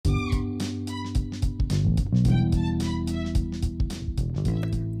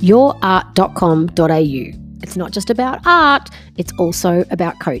yourart.com.au. It's not just about art, it's also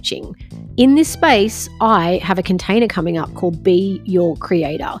about coaching. In this space, I have a container coming up called Be Your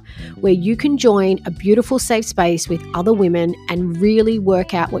Creator, where you can join a beautiful safe space with other women and really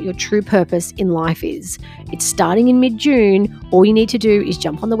work out what your true purpose in life is. It's starting in mid-June. All you need to do is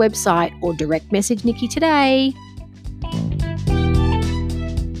jump on the website or direct message Nikki today.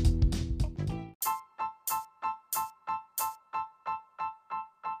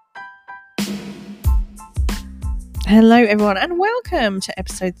 Hello, everyone, and welcome to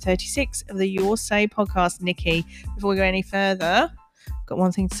episode 36 of the Your Say podcast. Nikki, before we go any further, I've got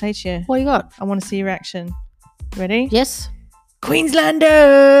one thing to say to you. What do you got? I want to see your reaction. Ready? Yes.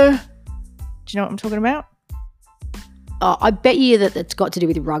 Queenslander! Do you know what I'm talking about? Oh, I bet you that it's got to do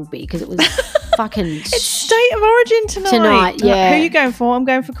with rugby because it was fucking... It's State of Origin tonight. Yeah. Who are you going for? I'm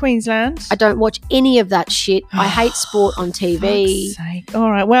going for Queensland. I don't watch any of that shit. I hate sport on TV. Fuck's sake.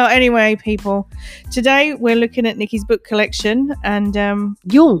 All right. Well, anyway, people, today we're looking at Nikki's book collection and...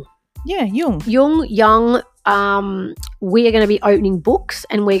 Jung. Yeah, Jung. Young. We are going to be opening books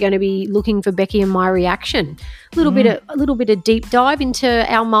and we're going to be looking for Becky and my reaction. A little bit of deep dive into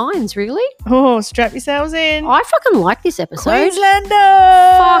our minds, really. Oh, strap yourselves in. I fucking like this episode. Queenslander!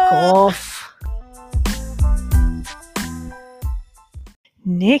 Fuck off.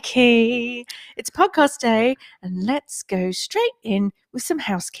 Nikki, it's podcast day and let's go straight in with some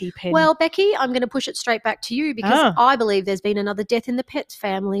housekeeping. Well, Becky, I'm going to push it straight back to you because I believe there's been another death in the pet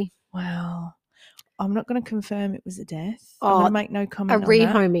family. Well, I'm not going to confirm it was a death. I'm going to make no comment a on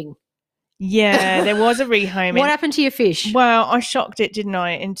rehoming. That. Yeah, there was a rehoming. What happened to your fish? Well, I shocked it, didn't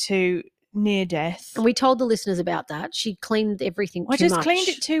I, into near death. And we told the listeners about that. She cleaned everything too much. I just cleaned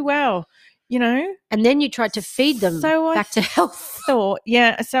it too well, you know. And then you tried to feed them back to health. So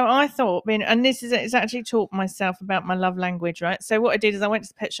I thought, and it's actually taught myself about my love language, right? So what I did is I went to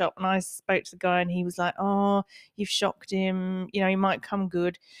the pet shop and I spoke to the guy and he was like, oh, you've shocked him, you know, he might come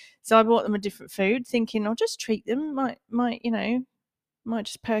good. So I bought them a different food thinking I'll just treat them, might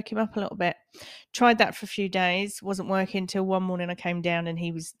just perk him up a little bit. Tried that for a few days, wasn't working till one morning I came down and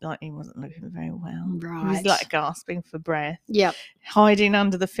he wasn't looking very well. Right. He was like gasping for breath. Yep. Hiding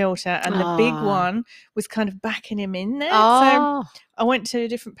under the filter and the big one was kind of backing him in there. Oh. So I went to a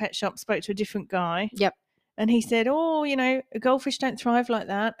different pet shop, spoke to a different guy. Yep. And he said, goldfish don't thrive like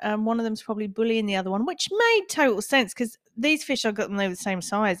that. One of them's probably bullying the other one, which made total sense because these fish, I got them, they were the same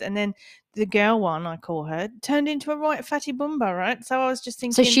size. And then the girl one, I call her, turned into a right fatty bumba, right? So I was just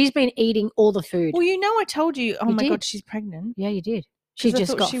thinking. So she's been eating all the food. Well, I told you, God, she's pregnant. Yeah, you did. She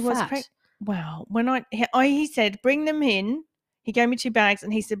just got fat. Well, when he said, bring them in. He gave me 2 bags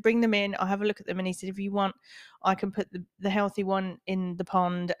and he said, bring them in. I'll have a look at them. And he said, if you want, I can put the healthy one in the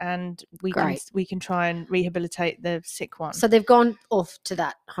pond and we can try and rehabilitate the sick one. So they've gone off to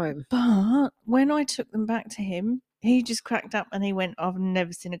that home. But when I took them back to him, he just cracked up and he went, I've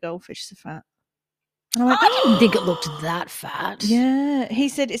never seen a goldfish so fat. And I didn't think it looked that fat. Yeah. He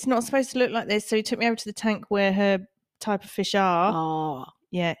said, it's not supposed to look like this. So he took me over to the tank where her type of fish are. Oh.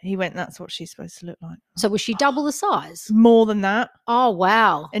 Yeah, he went, that's what she's supposed to look like. So was she double the size? More than that. Oh,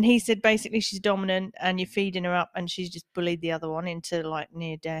 wow. And he said basically she's dominant and you're feeding her up and she's just bullied the other one into like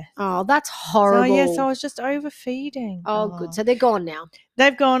near death. Oh, that's horrible. So I was just overfeeding. Oh, good. So they're gone now.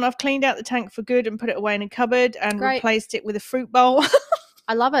 They've gone. I've cleaned out the tank for good and put it away in a cupboard and replaced it with a fruit bowl.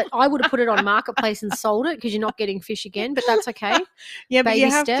 I love it. I would have put it on Marketplace and sold it because you're not getting fish again, but that's okay. Yeah, Baby but you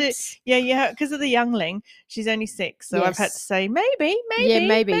have steps. because of the youngling. She's only 6, so I've had to say maybe.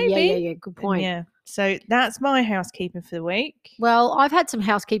 Yeah, good point. Yeah, so that's my housekeeping for the week. Well, I've had some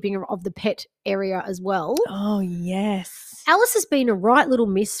housekeeping of the pet area as well. Oh, yes. Alice has been a right little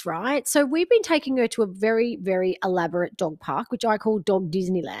miss, right? So we've been taking her to a very, very elaborate dog park, which I call Dog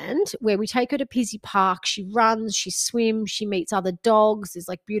Disneyland, where we take her to Pizzey Park. She runs, she swims, she meets other dogs. There's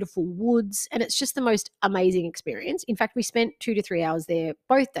like beautiful woods, and it's just the most amazing experience. In fact, we spent 2 to 3 hours there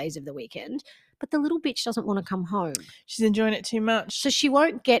both days of the weekend, but the little bitch doesn't want to come home. She's enjoying it too much. So she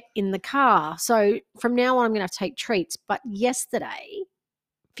won't get in the car. So from now on, I'm going to have to take treats. But yesterday,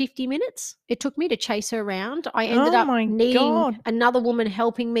 50 minutes it took me to chase her around. I ended up needing another woman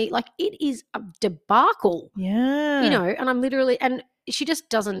helping me. Like, it is a debacle. Yeah. And I'm literally, and she just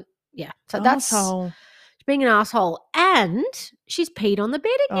doesn't, so that's being an asshole. And she's peed on the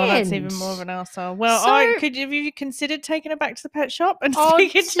bed again. Oh, that's even more of an arsehole. Well, So- have you considered taking her back to the pet shop and Oh,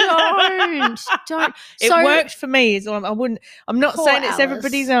 speaking to her? don't. It So- worked for me. I'm not Poor saying it's Alice.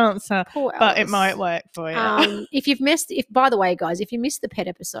 everybody's answer, Poor but it Alice. might work for you. By the way, guys, if you missed the pet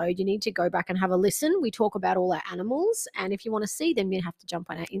episode, you need to go back and have a listen. We talk about all our animals, and if you want to see them, you have to jump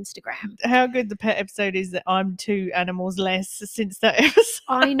on our Instagram. How good the pet episode is that I'm 2 animals less since that episode.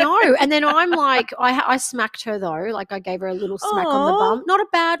 I know. And then I'm like, I smacked her though. Like I gave her a little smack on the Aw. bum. Not a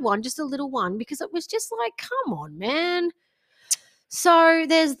bad one, just a little one, because it was just like, come on, man. So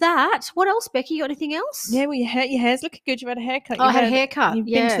there's that. What else, Becky? You got anything else? Yeah, well, your hair's looking good. You've had a haircut. I had a haircut. You've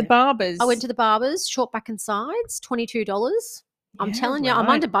been to the barbers. I went to the barbers, short back and sides, $22. I'm Yeah, telling you, I'm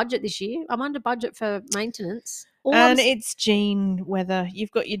right. under budget this year. I'm under budget for maintenance. It's jean weather.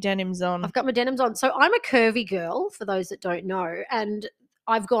 You've got your denims on. I've got my denims on. So I'm a curvy girl, for those that don't know, and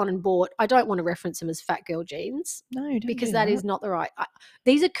I've gone and bought, I don't want to reference them as fat girl jeans. No, don't because do that is not the right.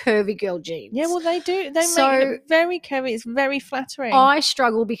 These are curvy girl jeans. Yeah, well, they do. They So- make it look very curvy. It's very flattering. I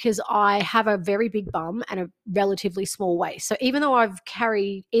struggle because I have a very big bum and a relatively small waist. So even though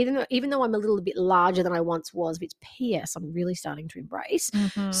even though I'm a little bit larger than I once was, which PS I'm really starting to embrace.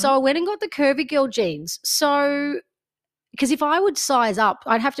 Mhm. So I went and got the curvy girl jeans. So because if I would size up,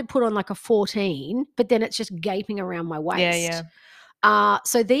 I'd have to put on like a 14, but then it's just gaping around my waist. yeah.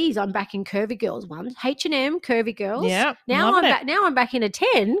 So these I'm back in curvy girls ones. H&M curvy girls. Yeah, Now loving I'm it. back. Now I'm back in a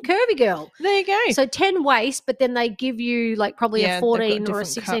 10 curvy girl. There you go. So 10 waist, but then they give you like probably Yeah, a they've got a 14 or a different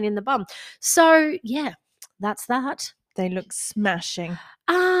 16 cut. in the bum. So yeah, that's that. They look smashing.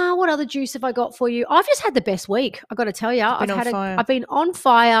 What other juice have I got for you? I've just had the best week. I've got to tell you. Been on fire. I've been on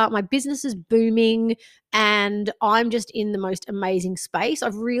fire. My business is booming and I'm just in the most amazing space.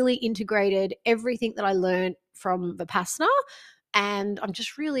 I've really integrated everything that I learned from Vipassana and I'm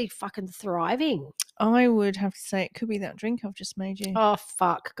just really fucking thriving. I would have to say it could be that drink I've just made you. Oh,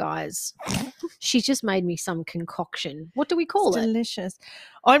 fuck, guys. She's just made me some concoction. What do we call It's it? delicious.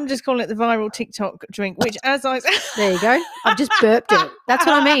 I'm just calling it the viral TikTok drink, which as I There you go. I've just burped it. That's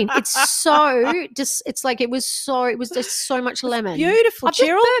what I mean. It's it was just so much lemon. beautiful, I've just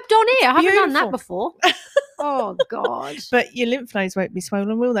Cheryl. burped on air. I haven't done Beautiful. that before. Oh, God. But your lymph nodes won't be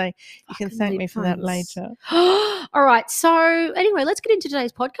swollen, will they? You can Fucking thank me for that lymph nodes. later. All right. So anyway, let's get into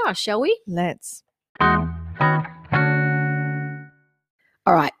today's podcast, shall we? Let's.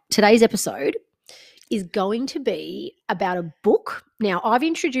 All right. Today's episode is going to be about a book. Now, I've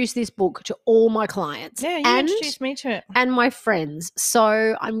introduced this book to all my clients. Yeah, you and introduced me to it. and my friends.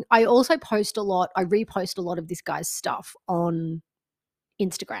 So I also post a lot. I repost a lot of this guy's stuff on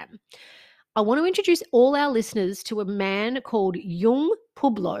Instagram. I want to introduce all our listeners to a man called Yung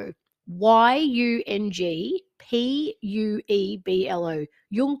Pueblo. YUNG PUEBLO.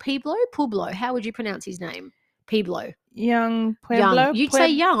 Yung Pueblo. How would you pronounce his name? Pueblo. Young Pueblo. Young. You'd say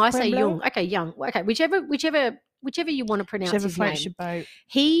young. I say Pueblo? young. Okay, young. Okay, whichever you want to pronounce Whichever his name. floats your boat.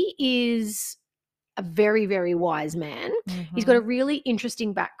 He is a very, very wise man. He's got a really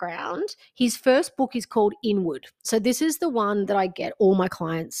interesting background. His first book is called Inward. So this is the one that I get all my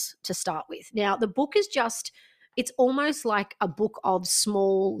clients to start with. Now, the book is it's almost like a book of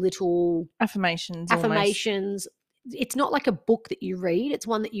small little affirmations. almost. affirmations. It's not like a book that you read. It's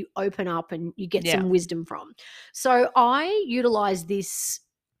one that you open up and you get some wisdom from. So I utilize this,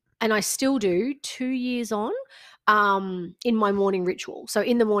 and I still do 2 years on, in my morning ritual. So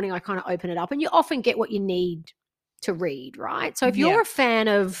in the morning, I kind of open it up and you often get what you need to read, right? So if you're Yeah. a fan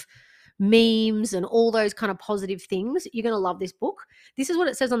of memes and all those kind of positive things, you're going to love this book. This is what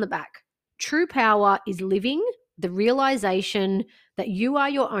it says on the back. True power is living the realization that you are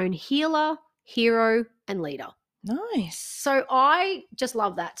your own healer, hero, and leader. Nice. So I just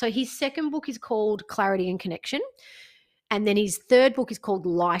love that. So his second book is called Clarity and Connection. And then his third book is called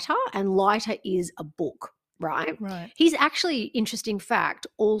Lighter, and Lighter is a book, right? Right. He's actually, interesting fact,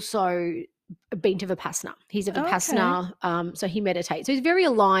 also been to Vipassana. He's a Vipassana, so he meditates. So he's very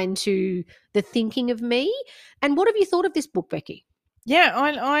aligned to the thinking of me. And what have you thought of this book, Becky? Yeah,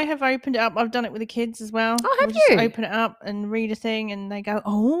 I have opened it up. I've done it with the kids as well. Oh, have We'll just you? open it up and read a thing and they go,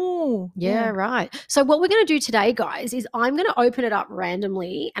 oh. Yeah, right. So what we're going to do today, guys, is I'm going to open it up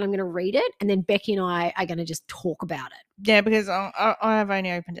randomly and I'm going to read it, and then Becky and I are going to just talk about it. Yeah, because I have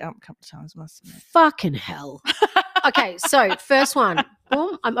only opened it up a couple of times, must admit. Fucking hell. Okay, so first one.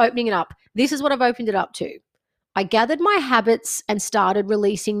 Boom, I'm opening it up. This is what I've opened it up to. I gathered my habits and started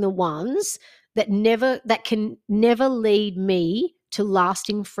releasing the ones that can never lead me to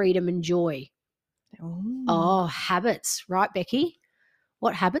lasting freedom and joy. Oh, habits, right, Becky?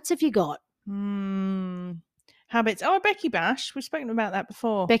 What habits have you got? habits. Oh, Becky Bash. We've spoken about that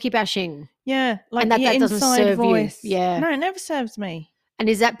before. Becky bashing. Yeah, like And that your doesn't inside serve voice. you. Yeah. No, it never serves me. And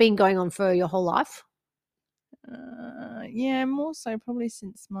has that been going on for your whole life? Yeah, more so probably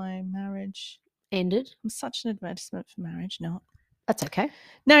since my marriage Ended? I'm such an advertisement for marriage, not. That's okay.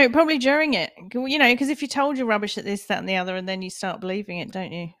 No, probably during it. You know, because if you're told you're rubbish at this, that, and the other, and then you start believing it,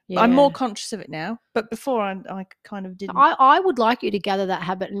 don't you? Yeah. I'm more conscious of it now, but before I kind of didn't. I would like you to gather that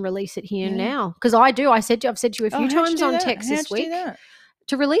habit and release it here now, because I do. I've said to you a few times on text this week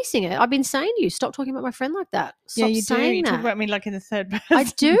to releasing it. I've been saying to you, stop talking about my friend like that. Stop you saying do. You that. talk about me like in the third person. I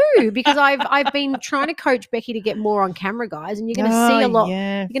do, because I've been trying to coach Becky to get more on camera, guys, and you're going to see a lot.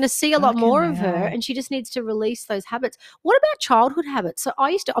 Yeah, you're going to see a lot more of her, and she just needs to release those habits. What about childhood habits? So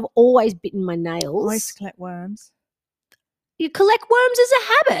I've always bitten my nails. I used to collect worms. You collect worms as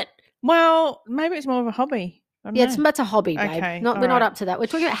a habit? Well, maybe it's more of a hobby. That's a hobby, babe. Okay, we're not up to that. We're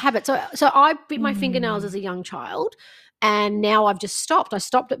talking about habits. So I bit my fingernails as a young child, and now I've just stopped. I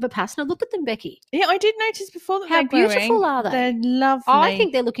stopped at Vipassana. Look at them, Becky. Yeah, I did notice before that How beautiful growing. are they? They're lovely. I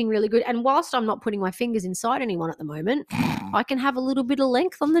think they're looking really good. And whilst I'm not putting my fingers inside anyone at the moment, I can have a little bit of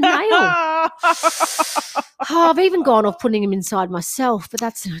length on the nail. I've even gone off putting them inside myself, but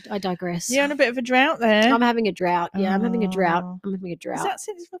I digress. You're on a bit of a drought there. I'm having a drought. Yeah, I'm having a drought. Is that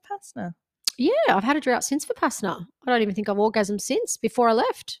since Vipassana? Yeah, I've had a drought since Vipassana. I don't even think I've orgasmed since before I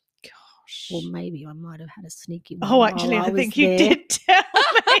left. Gosh. Or maybe I might have had a sneaky one. Oh, actually, I think you did tell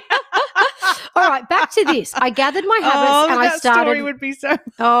me. All right, back to this. I gathered my habits and I started. That story would be so.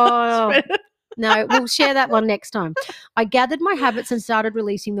 Oh. No, we'll share that one next time. I gathered my habits and started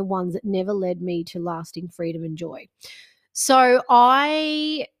releasing the ones that never led me to lasting freedom and joy. So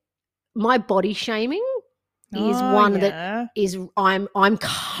my body shaming is one that is I'm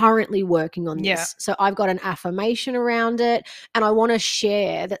currently working on this. Yeah. So I've got an affirmation around it, and I want to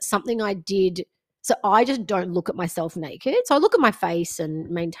share that something I did. So I just don't look at myself naked. So I look at my face and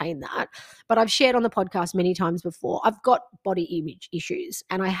maintain that. But I've shared on the podcast many times before, I've got body image issues,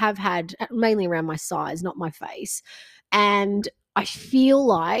 and I have had mainly around my size, not my face. And I feel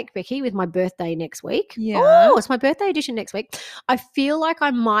like, Becky, with my birthday next week. Yeah. Oh, it's my birthday edition next week. I feel like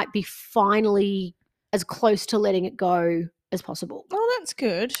I might be finally as close to letting it go as possible. Oh, that's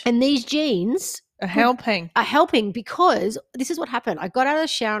good. And these jeans are helping because this is what happened. I got out of the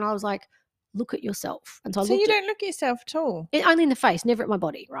shower and I was like, look at yourself. And so you don't look at yourself at all? Only in the face, never at my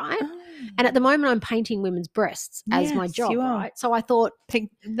body, right? Oh. And at the moment I'm painting women's breasts as my job, right? So I thought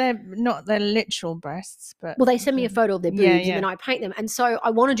they're not their literal breasts, but well, they send me a photo of their boobs and then I paint them. And so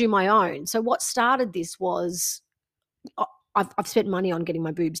I want to do my own. So what started this was I've spent money on getting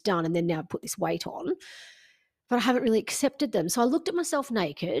my boobs done, and then now I've put this weight on, but I haven't really accepted them. So I looked at myself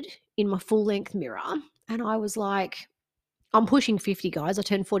naked in my full length mirror, and I was like, I'm pushing 50, guys. I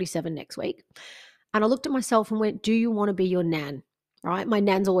turn 47 next week. And I looked at myself and went, do you want to be your nan? Right? My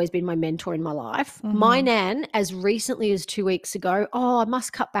nan's always been my mentor in my life. Mm-hmm. My nan, as recently as 2 weeks ago, I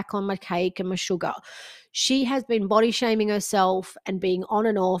must cut back on my cake and my sugar. She has been body shaming herself and being on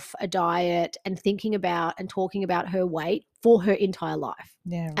and off a diet and thinking about and talking about her weight for her entire life.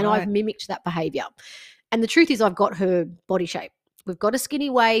 Yeah, right. And I've mimicked that behavior. And the truth is I've got her body shape. We've got a skinny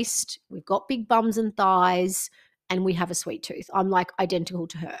waist. We've got big bums and thighs. And we have a sweet tooth. I'm like identical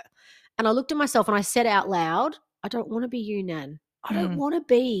to her. And I looked at myself and I said out loud, I don't want to be you, Nan. I don't want to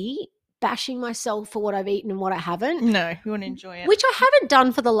be bashing myself for what I've eaten and what I haven't. No, you want to enjoy it. Which I haven't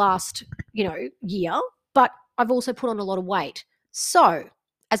done for the last, year, but I've also put on a lot of weight. So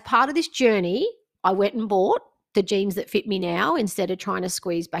as part of this journey, I went and bought the jeans that fit me now instead of trying to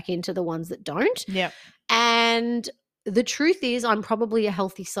squeeze back into the ones that don't. Yeah. And the truth is I'm probably a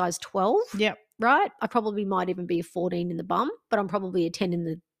healthy size 12. Yep. Right? I probably might even be a 14 in the bum, but I'm probably a 10 in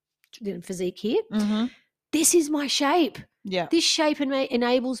the physique here. Mm-hmm. This is my shape. Yeah. This shape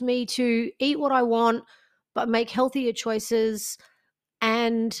enables me to eat what I want, but make healthier choices.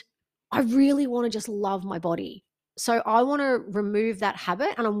 And I really want to just love my body. So I want to remove that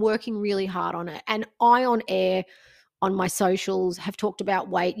habit, and I'm working really hard on it. And I on air on my socials have talked about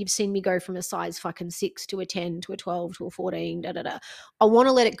weight. You've seen me go from a size fucking 6 to a 10 to a 12 to a 14, I want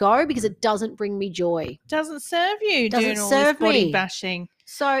to let it go because it doesn't bring me joy. Doesn't serve you. Doesn't doing serve all this body me. Bashing.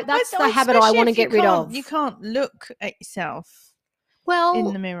 So that's the habit I want to get rid of. You can't look at yourself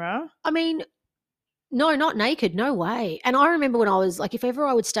in the mirror. I mean, no, not naked. No way. And I remember when I was like, if ever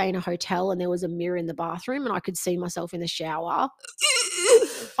I would stay in a hotel and there was a mirror in the bathroom and I could see myself in the shower.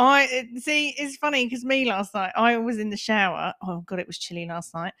 It's funny because me last night, I was in the shower. Oh God, it was chilly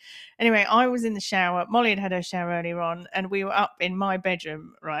last night. Anyway, I was in the shower. Molly had her shower earlier on, and we were up in my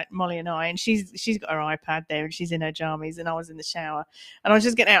bedroom, right? Molly and I, and she's got her iPad there and she's in her jammies, and I was in the shower, and I was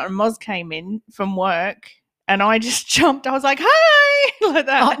just getting out, and Moz came in from work. And I just jumped. I was like, "Hi!" like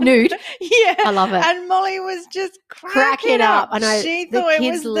that. Oh, nude. Yeah, I love it. And Molly was just cracking up. I know She the thought kids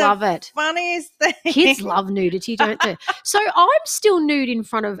it was love the it. funniest thing. Kids love nudity, don't they? So I'm still nude in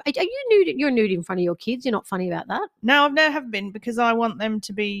front of. Are you nude? You're nude in front of your kids. You're not funny about that. No, I've never been because I want them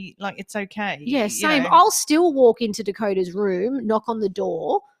to be like it's okay. Yeah, you same. know. I'll still walk into Dakota's room, knock on the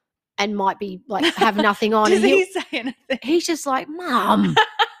door, and might be like have nothing on. Does and he say anything? He's just like, Mum.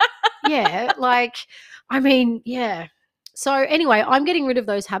 Yeah, like, I mean, yeah. So anyway, I'm getting rid of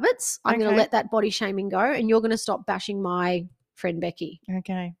those habits. I'm going to Okay. let that body shaming go, and you're going to stop bashing my friend Becky.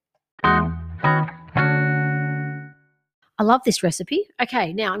 Okay. I love this recipe.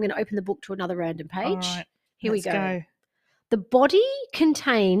 Okay, now I'm going to open the book to another random page. All right. Here Let's we go. go. The body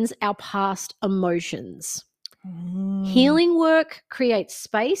contains our past emotions. Mm. Healing work creates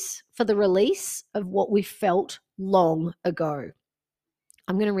space for the release of what we felt long ago.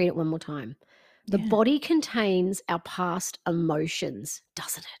 I'm going to read it one more time. The body contains our past emotions,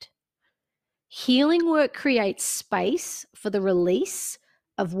 doesn't it? Healing work creates space for the release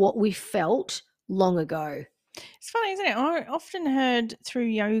of what we felt long ago. It's funny, isn't it? I often heard through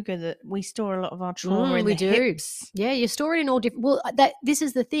yoga that we store a lot of our trauma in the hips. Yeah, you store it in all different. Well, this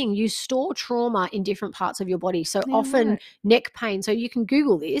is the thing. You store trauma in different parts of your body. So often neck pain. So you can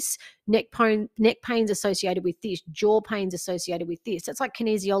Google this. Neck pains associated with this. Jaw pains associated with this. It's like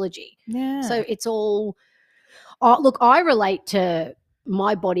kinesiology. Yeah. So it's all. Oh, look, I relate to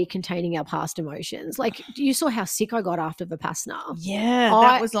my body containing our past emotions. Like, you saw how sick I got after Vipassana. Yeah,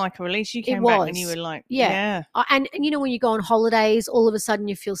 that was like a release. You came back and you were like, yeah. And you know, when you go on holidays, all of a sudden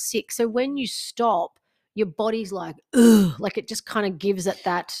you feel sick. So when you stop, your body's like, ugh, like it just kind of gives it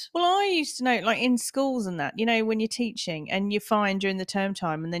that. Well, I used to know, like in schools and that, you know, when you're teaching and you're fine during the term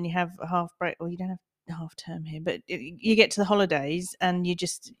time and then you have a half break, or you don't have a half term here, but you get to the holidays and you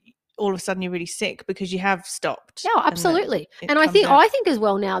just all of a sudden you're really sick because you have stopped. Yeah, absolutely. And I think as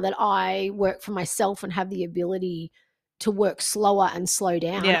well, now that I work for myself and have the ability to work slower and slow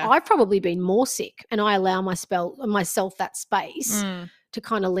down, I've probably been more sick, and I allow myself that space to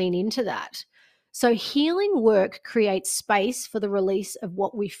kind of lean into that. So healing work creates space for the release of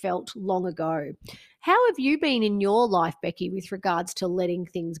what we felt long ago. How have you been in your life, Becky, with regards to letting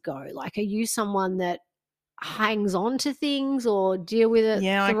things go? Like, are you someone that hangs on to things or deal with it,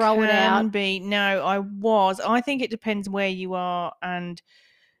 throw it out? No, I think it depends where you are and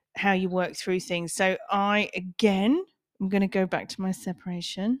how you work through things. So I'm going to go back to my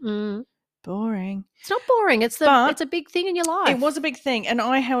separation. Boring. It's not boring. It's a big thing in your life. It was a big thing, and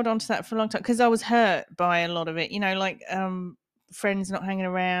I held on to that for a long time because I was hurt by a lot of it. You know, like friends not hanging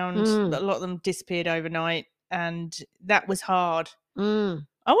around. A lot of them disappeared overnight, and that was hard.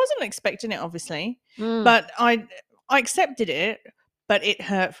 I wasn't expecting it, obviously, but I accepted it, but it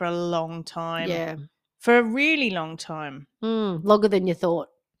hurt for a long time. Yeah. For a really long time. Longer than you thought.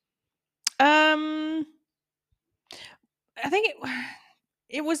 I think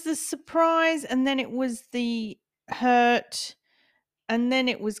it was the surprise, and then it was the hurt, and then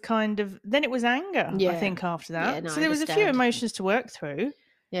it was then it was anger, I think, after that. Yeah, no, so there was a few emotions to work through.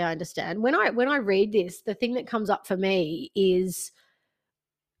 Yeah, I understand. When I read this, the thing that comes up for me is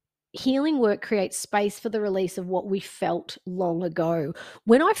healing work creates space for the release of what we felt long ago.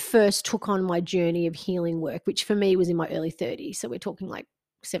 When I first took on my journey of healing work, which for me was in my early 30s, so we're talking like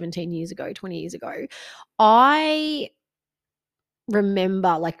 17 years ago, 20 years ago, I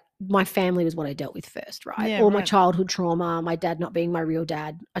remember, like, my family was what I dealt with first, right? All my childhood trauma, my dad not being my real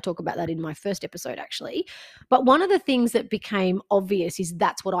dad. I talk about that in my first episode, actually. But one of the things that became obvious is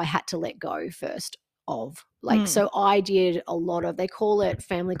that's what I had to let go first of. Like, so I did a lot of, they call it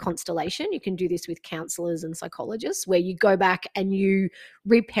family constellation. You can do this with counselors and psychologists, where you go back and you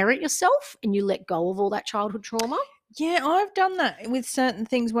reparent yourself and you let go of all that childhood trauma. Yeah, I've done that with certain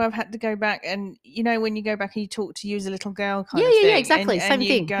things where I've had to go back, and you know, when you go back and you talk to you as a little girl kind of thing. Yeah, exactly. Same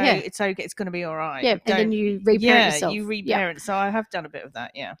thing. Go, it's okay, it's going to be all right. Yeah, and then you reparent yourself. You reparent. So I have done a bit of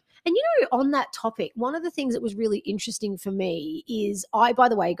that, yeah. And you know, on that topic, one of the things that was really interesting for me is by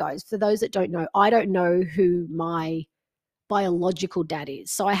the way, guys, for those that don't know, I don't know who my biological dad is.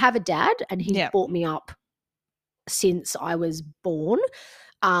 So I have a dad, and he's brought me up since I was born.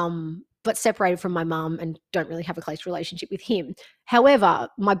 But separated from my mum and don't really have a close relationship with him. However,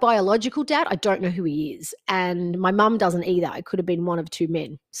 my biological dad, I don't know who he is. And my mum doesn't either. It could have been one of two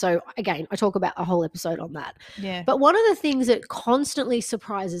men. So again, I talk about a whole episode on that. Yeah. But one of the things that constantly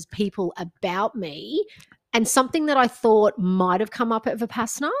surprises people about me, and something that I thought might have come up at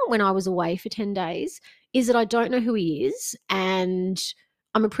Vipassana when I was away for 10 days, is that I don't know who he is. And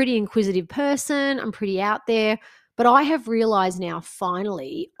I'm a pretty inquisitive person. I'm pretty out there. But I have realized now,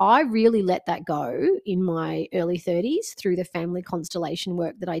 finally, I really let that go in my early 30s through the family constellation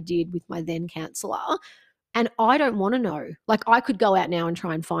work that I did with my then counselor. And I don't want to know. Like, I could go out now and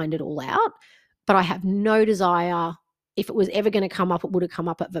try and find it all out, but I have no desire. If it was ever going to come up, it would have come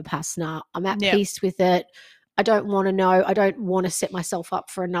up at Vipassana. I'm at peace with it. I don't want to know. I don't want to set myself up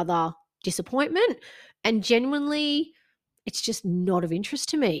for another disappointment. And genuinely, it's just not of interest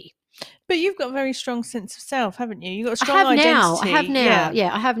to me. But you've got a very strong sense of self, haven't you? You've got a strong I identity. have now.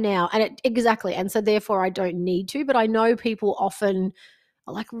 Yeah, I have now. And exactly. And so therefore I don't need to. But I know people often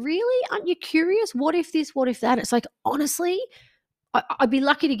are like, really? Aren't you curious? What if this? What if that? It's like, honestly, I'd be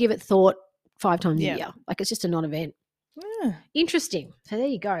lucky to give it thought 5 times a year. Like, it's just a non-event. Yeah. Interesting. So there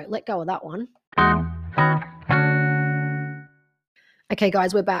you go. Let go of that one. Okay,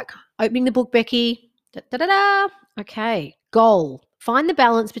 guys, we're back. Opening the book, Becky. Da-da-da-da. Okay. Goal. Find the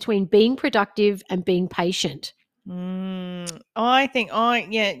balance between being productive and being patient. I think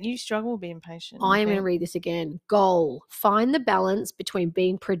you struggle with being patient. I am going to read this again. Goal. Find the balance between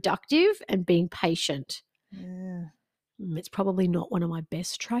being productive and being patient. Yeah. It's probably not one of my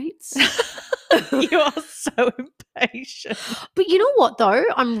best traits. You are so impatient. But you know what, though?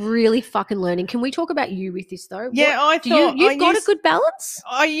 I'm really fucking learning. Can we talk about you with this, though? Yeah, I thought you've got a good balance?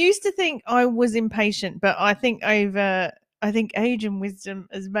 I used to think I was impatient, but I think age and wisdom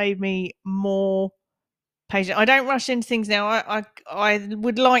has made me more patient. I don't rush into things now. I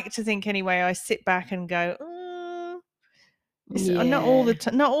would like to think anyway. I sit back and go, not all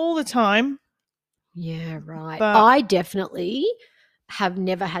the time. Yeah, right. But I definitely have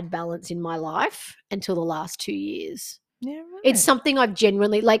never had balance in my life until the last 2 years. Yeah, right. It's something I've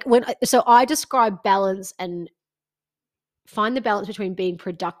genuinely so I describe balance and find the balance between being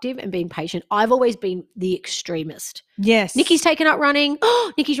productive and being patient. I've always been the extremist. Yes. Nikki's taken up running.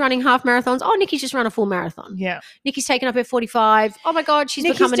 Oh, Nikki's running half marathons. Oh, Nikki's just run a full marathon. Yeah. Nikki's taken up F45. Oh my God, she's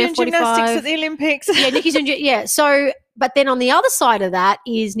become an Nikki's doing F45. gymnastics at the Olympics. Yeah, Nikki's doing So, but then on the other side of that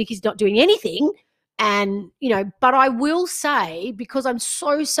is Nikki's not doing anything. And, but I will say, because I'm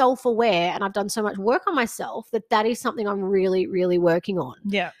so self-aware and I've done so much work on myself, that is something I'm really, really working on.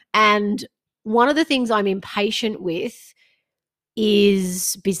 Yeah. And one of the things I'm impatient with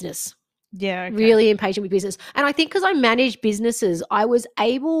is business. Yeah. Okay. Really impatient with business. And I think because I manage businesses, I was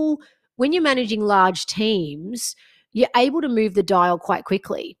able, when you're managing large teams, you're able to move the dial quite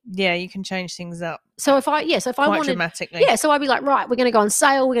quickly. Yeah, you can change things up. So if I wanted dramatically. Yeah, so I'd be like, right, we're going to go on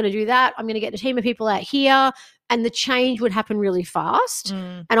sale, we're going to do that. I'm going to get a team of people out here, and the change would happen really fast.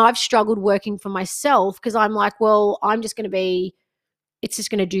 And I've struggled working for myself because I'm like, well, I'm just going to be it's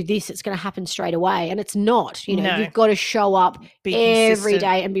just going to do this. It's going to happen straight away. And it's not, you've got to show up every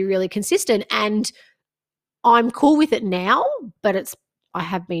day and be really consistent. And I'm cool with it now, but I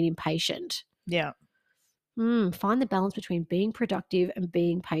have been impatient. Yeah. Find the balance between being productive and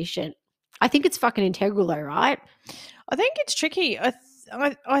being patient. I think it's fucking integral though, right? I think it's tricky.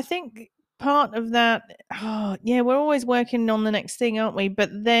 I think part of that, we're always working on the next thing, aren't we? But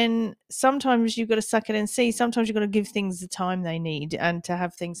then sometimes you've got to suck it and see. Sometimes you've got to give things the time they need and to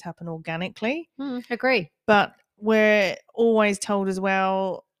have things happen organically. Agree. But we're always told as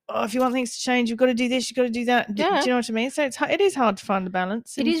well, if you want things to change, you've got to do this, you've got to do that. Yeah. Do you know what I mean? So it is hard to find the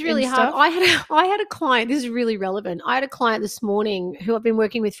balance. It is really hard. I had a client, this is really relevant. I had a client this morning who I've been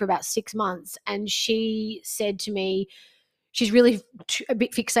working with for about 6 months, and she said to me, she's really a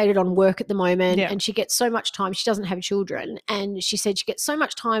bit fixated on work at the moment, and she gets so much time. She doesn't have children, and she said she gets so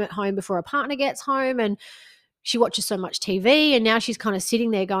much time at home before her partner gets home, and she watches so much TV, and now she's kind of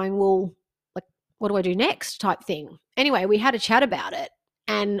sitting there going, well, like, what do I do next type thing. Anyway, we had a chat about it,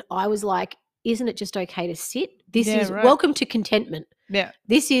 and I was like, isn't it just okay to sit? This is welcome to contentment. Yeah.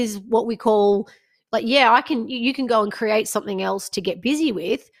 This is what we call you can go and create something else to get busy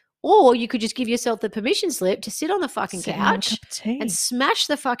with, or you could just give yourself the permission slip to sit on the fucking couch and smash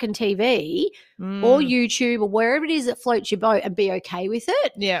the fucking TV or YouTube or wherever it is that floats your boat and be okay with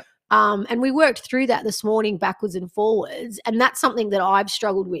it. Yeah. And we worked through that this morning backwards and forwards, and that's something that I've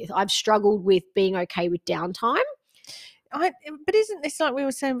struggled with. I've struggled with being okay with downtime. But isn't this like we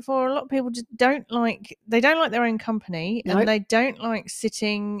were saying before? A lot of people just don't like their own company, and they don't like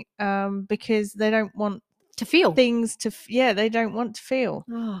sitting because they don't want to feel things they don't want to feel.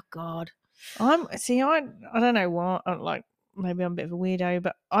 Oh God. I don't know what, like maybe I'm a bit of a weirdo,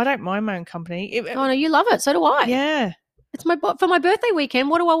 but I don't mind my own company. Oh no, you love it. So do I. Yeah. It's for my birthday weekend.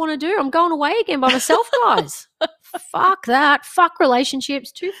 What do I want to do? I'm going away again by myself, guys. Fuck that. Fuck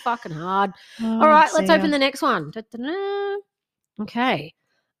relationships. Too fucking hard. All right, let's open the next one. Da-da-da. Okay.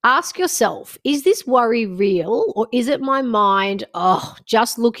 Ask yourself, is this worry real, or is it my mind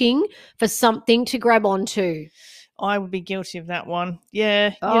just looking for something to grab onto? I would be guilty of that one. Yeah,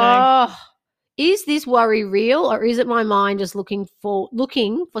 you know. Oh, is this worry real, or is it my mind just looking for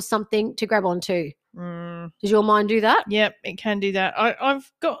something to grab onto? Does your mind do that? Yep, it can do that.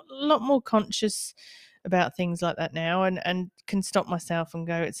 I've got a lot more conscious about things like that now, and can stop myself and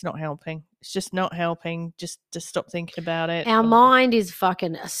go, it's not helping. It's just not helping. Just stop thinking about it. Our mind is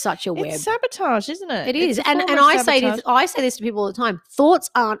fucking such a web. It's sabotage, isn't it? It is. It's a And form of I say sabotage. this to people all the time. Thoughts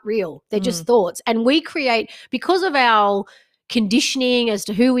aren't real. They're just thoughts. And we create, because of our conditioning as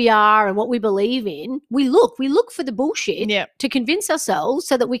to who we are and what we believe in, we look for the bullshit to convince ourselves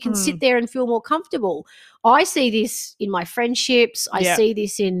so that we can sit there and feel more comfortable. I see this in my friendships. I see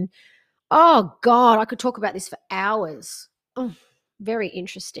this in, oh God, I could talk about this for hours. Oh, very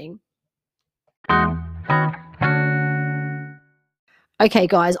interesting. Okay,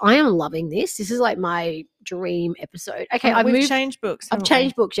 guys, I am loving this. This is like my dream episode. Okay, we've changed books. I've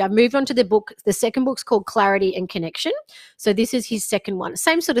changed books. Yeah, I've moved on to the book. The second book's called Clarity and Connection. So this is his second one.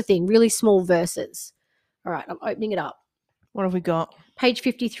 Same sort of thing, really small verses. All right, I'm opening it up. What have we got? Page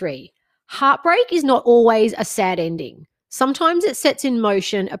 53. Heartbreak is not always a sad ending. Sometimes it sets in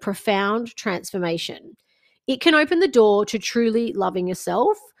motion a profound transformation. It can open the door to truly loving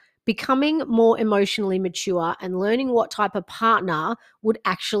yourself, becoming more emotionally mature, and learning what type of partner would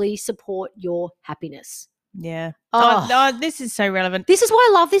actually support your happiness. Yeah. Oh, this is so relevant. This is why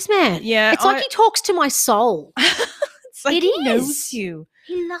I love this man. Yeah. It's like he talks to my soul. It's like he knows you.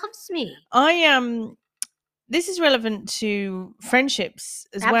 He loves me. This is relevant to friendships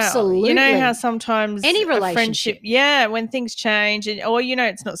as Absolutely. well. You know how sometimes any relationship, friendship, when things change, or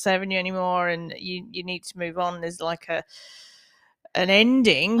it's not serving you anymore, and you need to move on. There's like an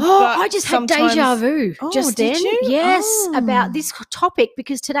ending. Oh, I just had deja vu just then. Did you? Yes, about this topic,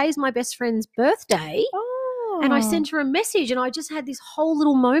 because today's my best friend's birthday. And I sent her a message, and I just had this whole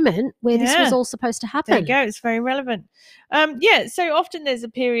little moment where this was all supposed to happen. There you go. It's very relevant. So often there's a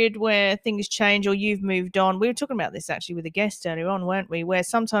period where things change or you've moved on. We were talking about this actually with a guest earlier on, weren't we? Where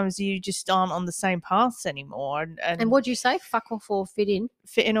sometimes you just aren't on the same paths anymore. And what do you say? Fuck off or fit in?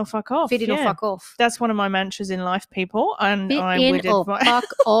 Fit in or fuck off. Fit in or fuck off. That's one of my mantras in life, people. And fit in or fuck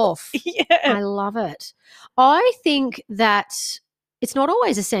off. Yeah. I love it. I think that it's not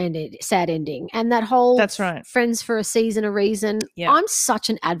always a sad ending. And that whole that's right. Friends for a season, a reason. Yeah. I'm such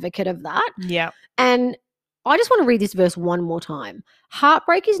an advocate of that. Yeah. And I just want to read this verse one more time.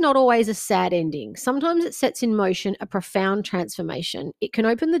 Heartbreak is not always a sad ending. Sometimes it sets in motion a profound transformation. It can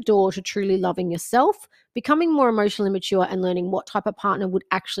open the door to truly loving yourself, becoming more emotionally mature, and learning what type of partner would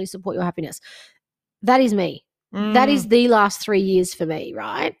actually support your happiness. That is me. That is the last 3 years for me,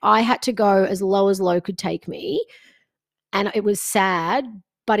 right? I had to go as low could take me. And it was sad,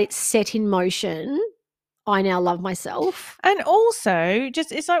 but it's set in motion. I now love myself. And also,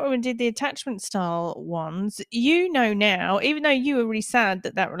 it's like when we did the attachment style ones, now, even though you were really sad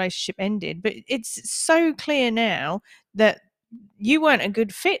that relationship ended, but it's so clear now that you weren't a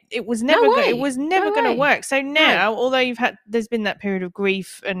good fit. It was never going to work. So now, although there's been that period of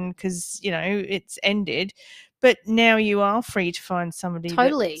grief, and because it's ended, but now you are free to find somebody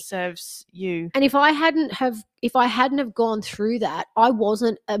that serves you. And if I hadn't have gone through that, I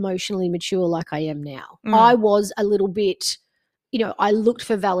wasn't emotionally mature like I am now. I was a little bit, I looked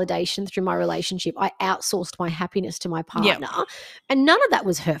for validation through my relationship. I outsourced my happiness to my partner, and none of that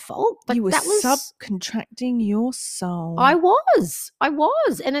was her fault. But you were subcontracting your soul. I was,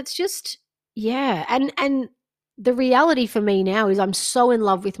 and it's just And the reality for me now is I'm so in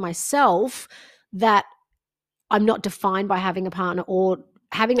love with myself that I'm not defined by having a partner or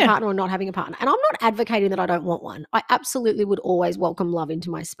having a partner or not having a partner. And I'm not advocating that I don't want one. I absolutely would always welcome love into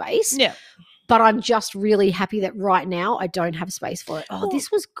my space. Yeah. But I'm just really happy that right now I don't have space for it. Oh, this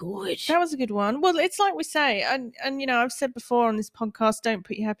was good. That was a good one. Well, it's like we say, and I've said before on this podcast, don't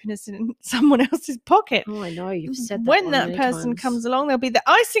put your happiness in someone else's pocket. Oh, I know. You've said that when that person comes along, there'll be the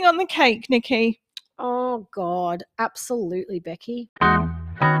icing on the cake, Nicky. Oh, God. Absolutely, Becky.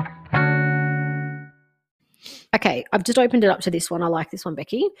 Okay, I've just opened it up to this one. I like this one,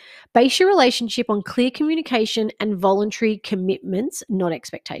 Becky. Base your relationship on clear communication and voluntary commitments, not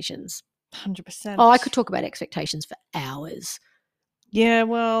expectations. 100%. Oh, I could talk about expectations for hours. Yeah,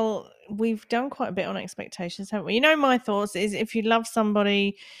 well, we've done quite a bit on expectations, haven't we? My thoughts is if you love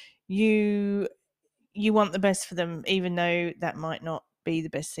somebody, you want the best for them, even though that might not be the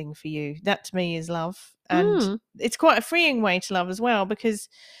best thing for you. That to me is love. And it's quite a freeing way to love as well, because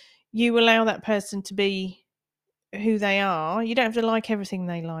you allow that person to be who they are. You don't have to like everything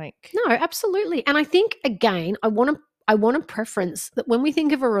they like. No, absolutely. And I think, again, I want to preference that when we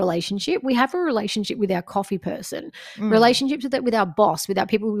think of a relationship, we have a relationship with our coffee person, relationships with our boss, with our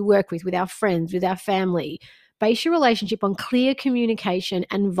people we work with our friends, with our family. base your relationship on clear communication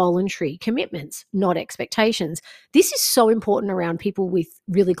and voluntary commitments, not expectations. This is so important around people with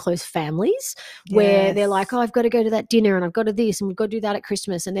really close families where they're like, oh, I've got to go to that dinner and I've got to this and we've got to do that at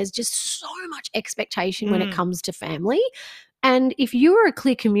Christmas. And there's just so much expectation when it comes to family. And if you're a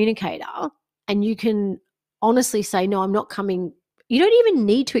clear communicator and you can honestly say, no, I'm not coming, you don't even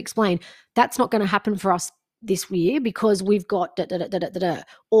need to explain that's not going to happen for us this year because we've got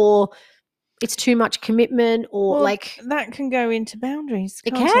or it's too much commitment or like that can go into boundaries.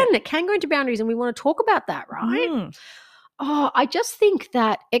 It can go into boundaries, and we want to talk about that, right? I just think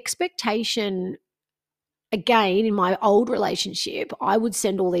that expectation, again, in my old relationship, I would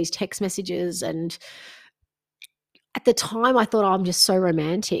send all these text messages, and at the time I thought, I'm just so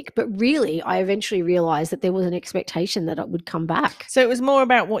romantic. But really, I eventually realized that there was an expectation that it would come back. So it was more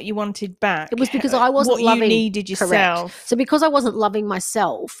about what you wanted back. It was because I wasn't what loving. You needed yourself. Correct. So because I wasn't loving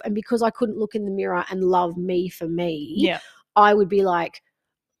myself and because I couldn't look in the mirror and love me for me, I would be like,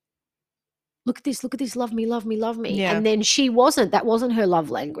 look at this, love me, love me, love me. Yeah. And then that wasn't her love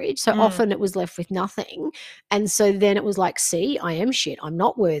language. So often it was left with nothing. And so then it was like, see, I am shit. I'm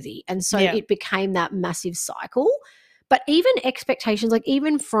not worthy. And so it became that massive cycle. But even expectations, like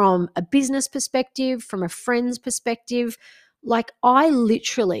even from a business perspective, from a friend's perspective, like I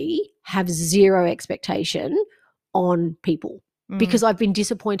literally have zero expectation on people because I've been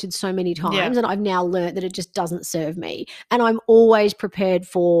disappointed so many times and I've now learned that it just doesn't serve me. And I'm always prepared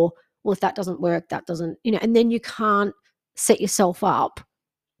for, well, if that doesn't work, that doesn't, and then you can't set yourself up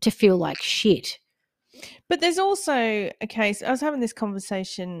to feel like shit. But there's also a case, I was having this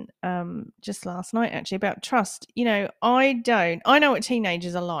conversation just last night actually about trust. I know what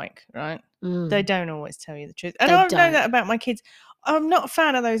teenagers are like, right? They don't always tell you the truth. And I know that about my kids. I'm not a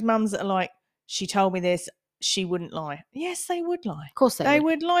fan of those mums that are like, she told me this, she wouldn't lie. Yes, they would lie. Of course they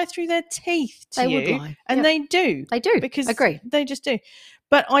would lie through their teeth to you. They would lie. And they do. They do. Because agree. They just do.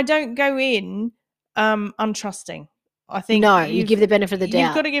 But I don't go in untrusting. I think you give the benefit of the doubt.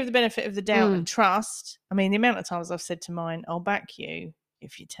 You've got to give the benefit of the doubt and trust. I mean, the amount of times I've said to mine, I'll back you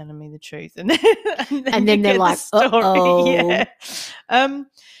if you're telling me the truth. And then they're like, uh-oh. Yeah.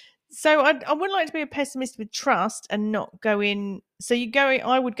 So I would like to be a pessimist with trust and not go in. So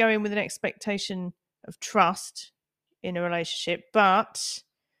I would go in with an expectation of trust in a relationship, but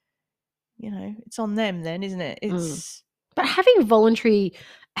it's on them then, isn't it? But having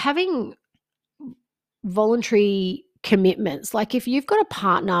voluntary commitments, like if you've got a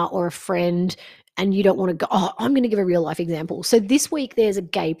partner or a friend and you don't want to go, I'm going to give a real life example. So this week there's a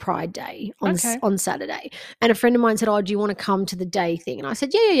gay pride day on Saturday, and a friend of mine said, do you want to come to the day thing? And I said,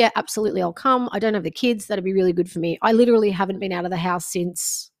 yeah, absolutely, I'll come. I don't have the kids. That'd be really good for me. I literally haven't been out of the house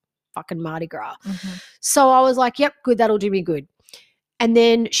since fucking Mardi Gras. So I was like, yep, good, that'll do me good. And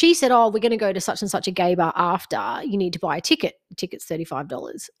then she said, we're going to go to such and such a gay bar after. You need to buy a ticket. The ticket's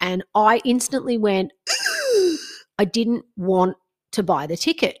 $35. And I instantly went, I didn't want to buy the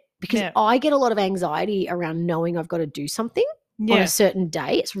ticket because I get a lot of anxiety around knowing I've got to do something on a certain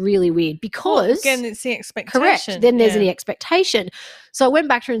day. It's really weird because again, it's the expectation. Correct. Then there's the expectation. So I went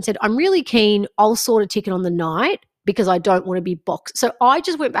back to her and said, I'm really keen. I'll sort a ticket on the night because I don't want to be boxed. So I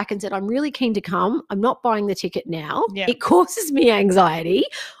just went back and said, I'm really keen to come. I'm not buying the ticket now. Yeah. It causes me anxiety.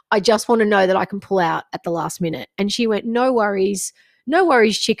 I just want to know that I can pull out at the last minute. And she went, no worries,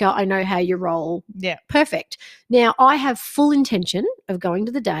 chicka. I know how you roll. Yeah. Perfect. Now I have full intention of going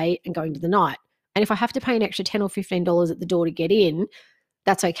to the day and going to the night. And if I have to pay an extra $10 or $15 at the door to get in,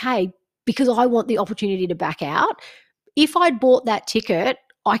 that's okay because I want the opportunity to back out. If I'd bought that ticket,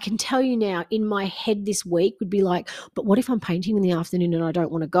 I can tell you now in my head this week would be like, but what if I'm painting in the afternoon and I don't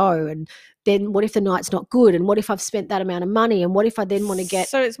want to go? And then what if the night's not good? And what if I've spent that amount of money? And what if I then want to get...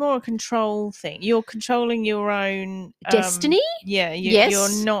 So it's more a control thing. You're controlling your own... destiny? Yeah. Yes.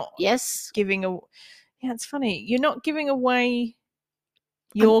 You're not giving a... Yeah, it's funny. You're not giving away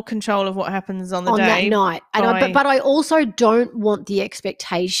your control of what happens on the day. On that night. But I also don't want the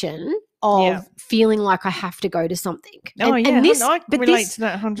expectation of feeling like I have to go to something. And this, I relate to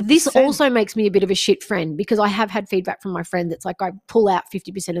that 100%. This also makes me a bit of a shit friend because I have had feedback from my friend that's like I pull out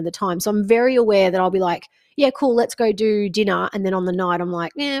 50% of the time. So I'm very aware that I'll be like, yeah, cool, let's go do dinner. And then on the night I'm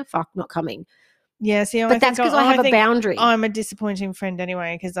like, fuck, not coming. Yeah, see, but that's because I have a boundary. I'm a disappointing friend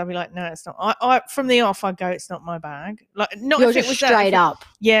anyway because I'll be like, no, it's not. I from the off, I go, it's not my bag. Like, not You're if it was straight up.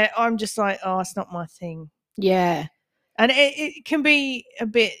 Yeah, I'm just like, it's not my thing. Yeah, and it can be a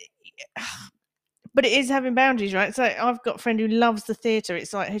bit But it is having boundaries, right? So I've got a friend who loves the theatre.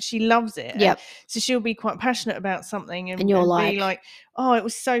 It's like she loves it. Yep. So she'll be quite passionate about something And you're be like, oh, it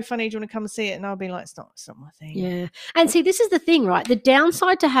was so funny. Do you want to come and see it? And I'll be like, it's not my thing. Yeah. And see, this is the thing, right? The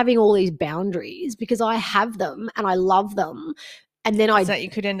downside to having all these boundaries, because I have them and I love them, and then Is that you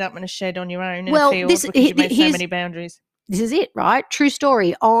could end up in a shed on your own in Well, a field this- because you made so here's- many boundaries. this is it, right? True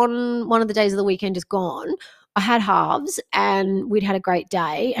story. On one of the days of the weekend just gone, I had halves and we'd had a great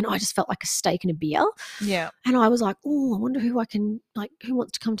day and I just felt like a steak and a beer. Yeah. And I was like, oh, I wonder who who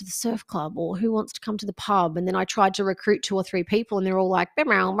wants to come to the surf club or who wants to come to the pub. And then I tried to recruit 2 or 3 people and they're all like,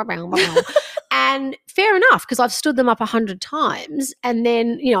 "Meow, meow, meow, meow." And fair enough, because I've stood them up 100 times. And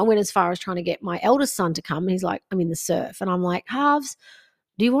then, I went as far as trying to get my eldest son to come. And he's like, I'm in the surf. And I'm like, halves,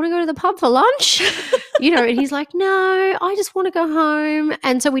 do you want to go to the pub for lunch? And he's like, no, I just want to go home.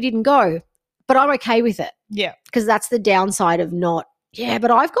 And so we didn't go, but I'm okay with it. Yeah. Because that's the downside of not,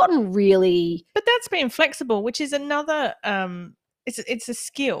 but I've gotten really. But that's being flexible, which is another, it's a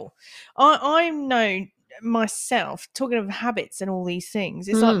skill. I know myself, talking of habits and all these things,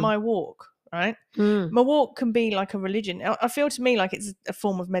 it's like my walk, right? My walk can be like a religion. I feel to me like it's a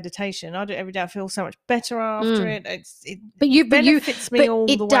form of meditation. I do it every day. I feel so much better after it. It benefits me all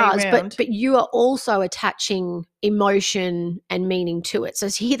the way around. But you are also attaching emotion and meaning to it. So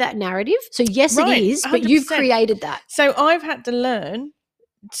hear that narrative. So yes, it is, but 100%. you've created that. So I've had to learn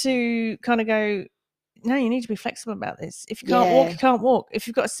to kind of go, no, you need to be flexible about this. If you can't walk, you can't walk. If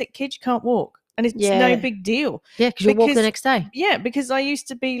you've got a sick kid, you can't walk. And it's no big deal. Yeah, because you'll walk the next day. Yeah, because I used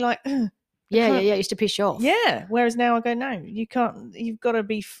to be like, Yeah, used to piss you off. Yeah, whereas now I go, no, you can't. You've got to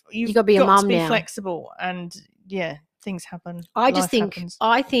be. You've got to be a mum now. Flexible, and things happen.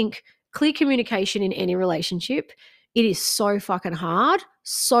 I think clear communication in any relationship, it is so fucking hard.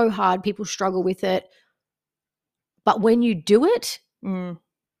 So hard. People struggle with it. But when you do it, and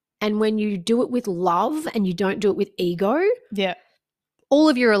when you do it with love, and you don't do it with ego, all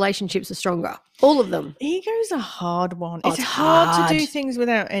of your relationships are stronger. All of them. Ego's a hard one. Oh, it's hard to do things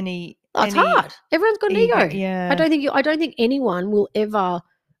without any. It's hard. Everyone's got an ego. Yeah. I don't think anyone will ever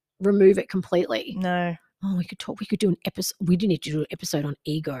remove it completely. No. Oh, we could do an episode. We do need to do an episode on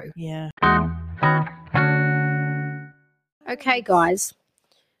ego. Yeah. Okay, guys.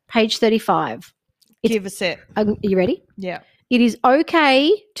 Page 35. Give us it. Are you ready? Yeah. It is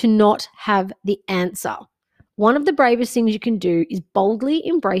okay to not have the answer. One of the bravest things you can do is boldly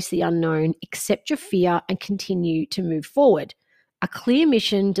embrace the unknown, accept your fear, and continue to move forward. A clear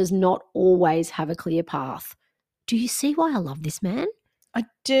mission does not always have a clear path. Do you see why I love this man? I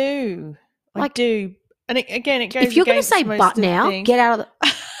do. I do. And it goes. If you're going to say "but" now, get out of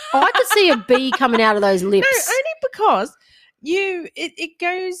the. I could see a bee coming out of those lips. No, only because it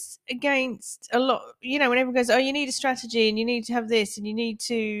goes against a lot. When everyone goes, oh, you need a strategy and you need to have this and you need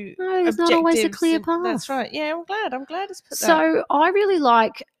to. No, there's not always a clear path. That's right. Yeah, I'm glad. It's put that. So I really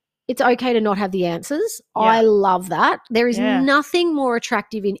like. It's okay to not have the answers. Yeah. I love that. There is nothing more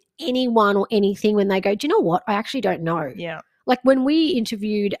attractive in anyone or anything when they go, do you know what? I actually don't know. Yeah. Like when we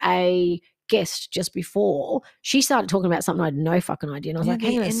interviewed a guest just before, she started talking about something I had no fucking idea. And I was like,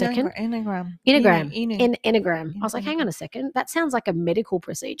 hang on a second. Enneagram. I was like, hang on a second. That sounds like a medical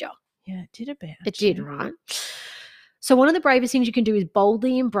procedure. Yeah, it did a bit. It did, right? So one of the bravest things you can do is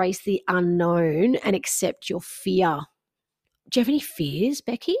boldly embrace the unknown and accept your fear. Do you have any fears,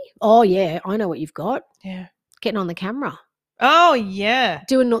 Becky? Oh, yeah. I know what you've got. Yeah. Getting on the camera. Oh, yeah.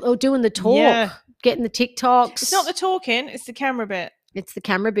 Doing the talk. Yeah. Getting the TikToks. It's not the talking. It's the camera bit. It's the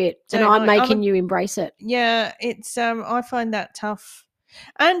camera bit. And I'm making you embrace it. Yeah. It's I find that tough.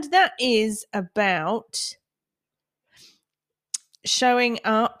 And that is about showing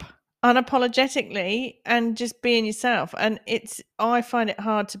up unapologetically and just being yourself, and I find it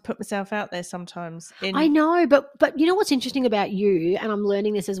hard to put myself out there sometimes. I know, but you know what's interesting about you, and I'm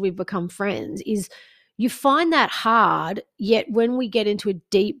learning this as we've become friends, is you find that hard, yet when we get into a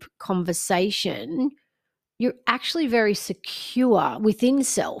deep conversation, you're actually very secure within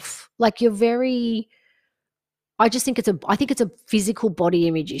self. Like you're very. I think it's a physical body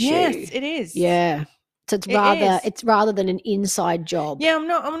image issue. Yes, it is. Yeah. So it's rather than an inside job. Yeah, I'm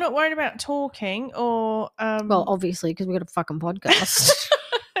not worried about talking or well, obviously, because we've got a fucking podcast.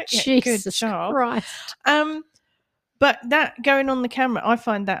 Jesus Christ. But that going on the camera, I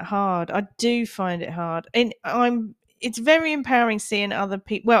find that hard. I do find it hard. And it's very empowering seeing other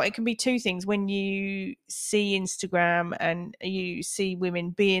people. Well, it can be two things. When you see Instagram and you see women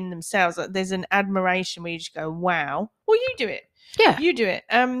being themselves, like there's an admiration where you just go, wow. Well, you do it. Yeah. You do it.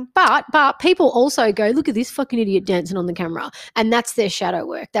 But people also go, look at this fucking idiot dancing on the camera. And that's their shadow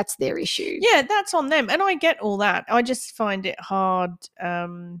work. That's their issue. Yeah, that's on them. And I get all that. I just find it hard.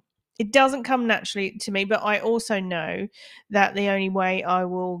 It doesn't come naturally to me, but I also know that the only way I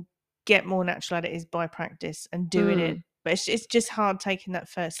will get more natural at it is by practice and doing it. But it's just hard taking that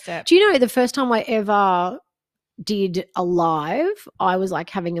first step. Do you know the first time I ever did a live, I was like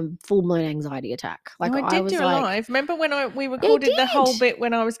having a full-blown anxiety attack. Like, I did was do a like, live. Remember when we recorded the whole bit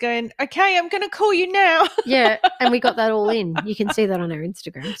when I was going, okay, I'm going to call you now. Yeah, and we got that all in. You can see that on our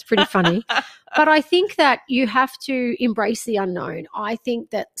Instagram. It's pretty funny. But I think that you have to embrace the unknown. I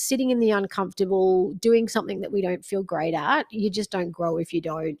think that sitting in the uncomfortable, doing something that we don't feel great at, you just don't grow if you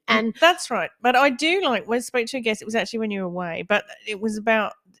don't. And that's right. But I do like, when I spoke to a guest, it was actually when you were away, but it was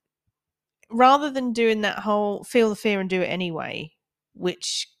about, rather than doing that whole feel the fear and do it anyway,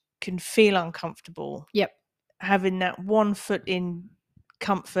 which can feel uncomfortable. Yep. Having that 1 foot in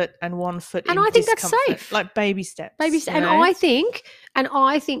comfort and 1 foot in I think discomfort, that's safe. like baby steps. And I think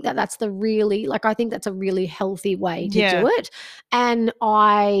that that's the really, like, I think that's a really healthy way to do it. And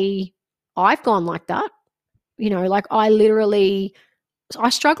I've gone like that, you know, like I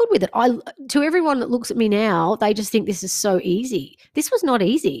struggled with it. To everyone that looks at me now, they just think this is so easy. This was not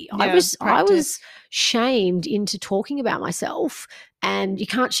easy. I was shamed into talking about myself, and you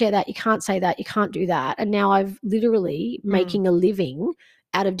can't share that, you can't say that, you can't do that. And now I've literally making a living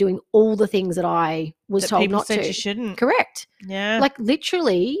out of doing all the things that I was told not to. You shouldn't. Correct. Yeah. Like,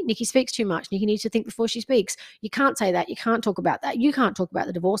 literally, Nikki speaks too much. Nikki needs to think before she speaks. You can't say that. You can't talk about that. You can't talk about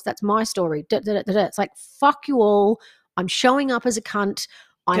the divorce. That's my story. It's like, fuck you all. I'm showing up as a cunt.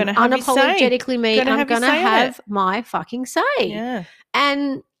 I'm unapologetically me. And I'm going to have my fucking say. Yeah.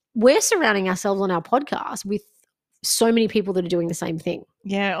 And we're surrounding ourselves on our podcast with so many people that are doing the same thing.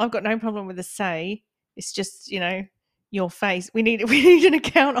 Yeah, I've got no problem with the say. It's just, you know, your face. We need an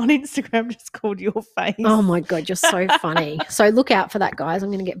account on Instagram just called Your Face. Oh my God, you're so funny. So look out for that, guys. I'm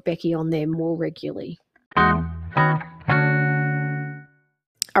going to get Becky on there more regularly. All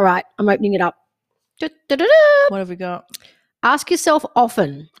right, I'm opening it up. What have we got? Ask yourself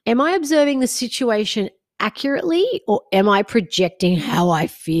often, am I observing the situation accurately, or am I projecting how I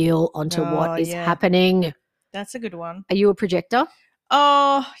feel onto what is happening? That's a good one. Are you a projector?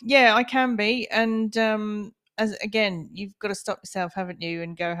 Oh, yeah, I can be. And as again, you've got to stop yourself, haven't you,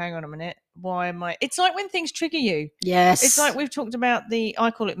 and go, hang on a minute. Why am I? It's like when things trigger you. Yes. It's like we've talked about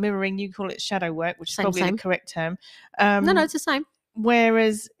I call it mirroring, you call it shadow work, which is probably the correct term. No, it's the same.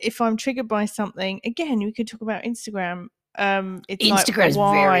 Whereas if I'm triggered by something, again, we could talk about Instagram. It's Instagram's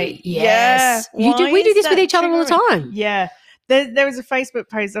like, very, yes. Yeah, we do this with each other all the time. Yeah. There was a Facebook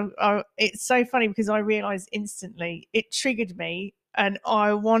post. It's so funny because I realised instantly it triggered me, and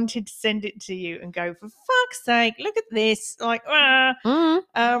I wanted to send it to you and go, for fuck's sake, look at this. Like,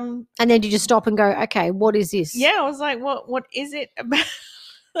 and then you just stop and go, okay, what is this? Yeah, I was like, what is it about?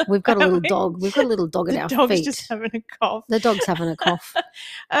 We've got a little dog. We've got a little dog at our feet. The dog's just having a cough. The dog's having a cough.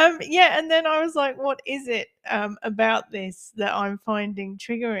 Yeah, and then I was like, what is it about this that I'm finding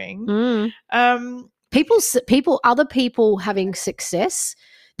triggering? Other people having success.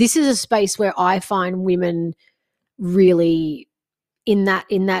 This is a space where I find women really in that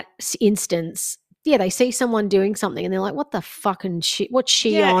instance. Yeah, they see someone doing something and they're like, what the fucking shit? What's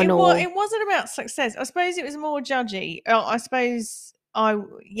she on? It wasn't about success. I suppose it was more judgy. I suppose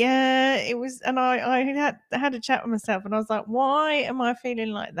it was, and I had a chat with myself, and I was like, why am I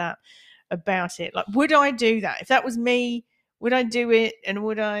feeling like that about it? Like, would I do that if that was me? Would I do it? And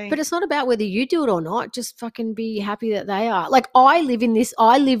would I? But it's not about whether you do it or not. Just fucking be happy that they are. Like, I lived in this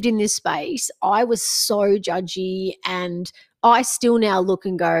space. I was so judgy, and I still now look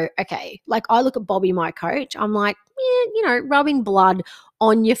and go, okay. Like, I look at Bobby, my coach. I'm like, yeah, you know, rubbing blood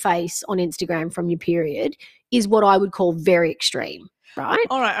on your face on Instagram from your period is what I would call very extreme. Right.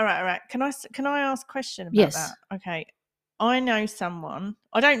 All right. Can I ask a question about that? Okay. I know someone.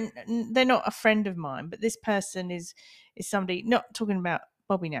 They're not a friend of mine, but this person is somebody, not talking about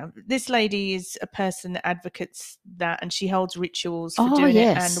Bobby now. This lady is a person that advocates that, and she holds rituals for doing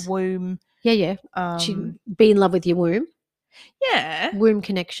it, and womb. Yeah. She be in love with your womb. Yeah. Womb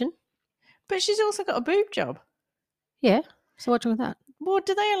connection. But she's also got a boob job. Yeah. So what's wrong with that? Well,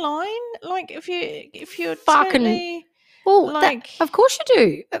 do they align? Like, if you're fucking totally... Well, of course you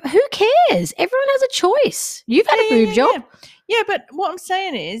do. Who cares? Everyone has a choice. You've had a boob job. Yeah, but what I'm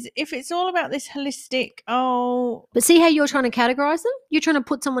saying is, if it's all about this holistic, But see how you're trying to categorize them? You're trying to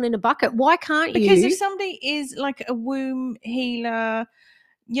put someone in a bucket. Why can't you? Because if somebody is like a womb healer,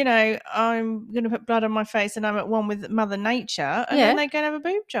 you know, I'm going to put blood on my face and I'm at one with Mother Nature, and then they're going to have a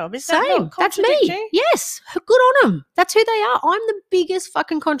boob job. Is that not contradictory? That's me. Yes. Good on them. That's who they are. I'm the biggest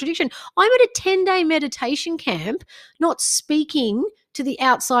fucking contradiction. I'm at a 10-day meditation camp, not speaking to the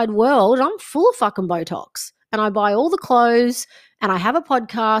outside world. I'm full of fucking Botox, and I buy all the clothes and I have a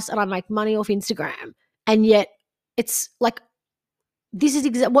podcast and I make money off Instagram. And yet it's like, this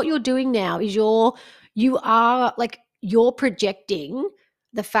is what you're doing now is you're projecting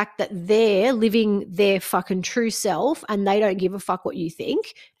the fact that they're living their fucking true self and they don't give a fuck what you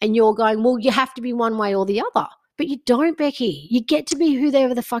think. And you're going, well, you have to be one way or the other. But you don't, Becky. You get to be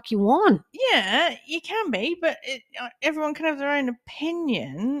whoever the fuck you want. Yeah, you can be, but everyone can have their own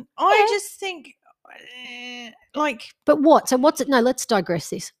opinion. I just think, But what? So what's it? No, let's digress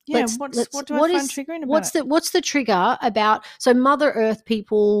this. Yeah, what do I find triggering about What's the trigger about? So Mother Earth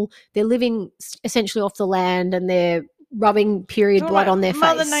people, they're living essentially off the land and they're rubbing period blood on their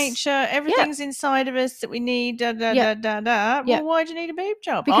Mother face. Nature, everything's inside of us that we need. Da da da da da. Well, why do you need a boob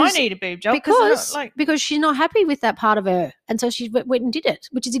job? I need a boob job because she's not happy with that part of her, and so she went and did it,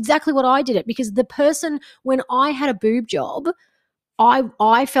 which is exactly what I did it. Because the person, when I had a boob job,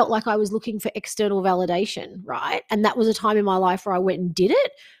 I felt like I was looking for external validation, right? And that was a time in my life where I went and did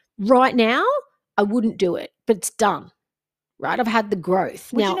it. Right now, I wouldn't do it, but it's done, right? I've had the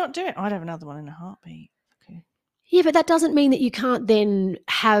growth. Would you not do it? I'd have another one in a heartbeat. Okay. Yeah, but that doesn't mean that you can't then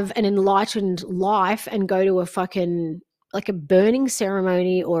have an enlightened life and go to a fucking, like a burning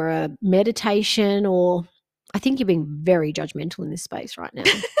ceremony or a meditation, or I think you're being very judgmental in this space right now.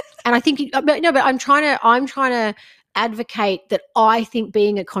 And I think but I'm trying to advocate that I think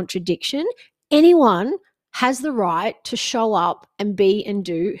being a contradiction, anyone has the right to show up and be and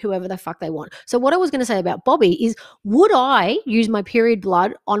do whoever the fuck they want. So what I was going to say about Bobby is, would I use my period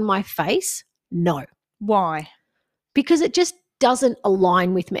blood on my face? No. Why? Because it just doesn't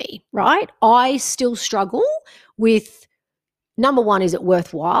align with me, right? I still struggle with, number one, is it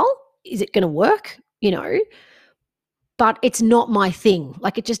worthwhile? Is it going to work? But it's not my thing.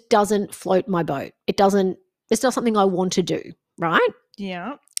 Like, it just doesn't float my boat. It's not something I want to do, right?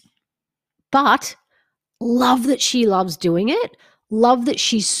 Yeah. But love that she loves doing it. Love that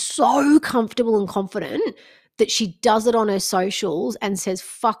she's so comfortable and confident that she does it on her socials and says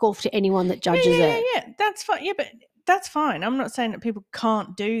fuck off to anyone that judges it. Yeah, that's fine. Yeah, but that's fine. I'm not saying that people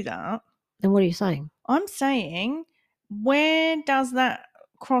can't do that. Then what are you saying? I'm saying, where does that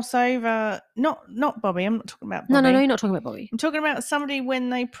cross over? Not Bobby. I'm not talking about Bobby. No, you're not talking about Bobby. I'm talking about somebody when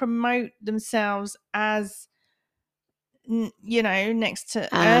they promote themselves as, next to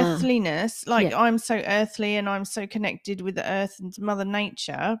earthliness, like, I'm so earthly and I'm so connected with the earth and Mother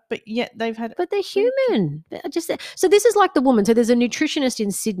Nature, but yet they're human. So this is like the woman. So there's a nutritionist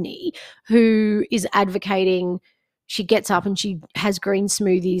in Sydney who is advocating, she gets up and she has green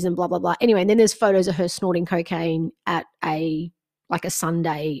smoothies and blah, blah, blah. Anyway, and then there's photos of her snorting cocaine at a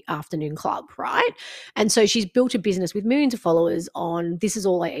Sunday afternoon club, right? And so she's built a business with millions of followers on this is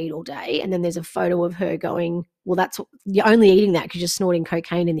all I eat all day. And then there's a photo of her going, well, you're only eating that because you're snorting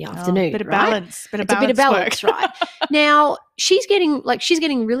cocaine in the afternoon. Bit of right? balance. It's a bit of balance, right? Now, she's getting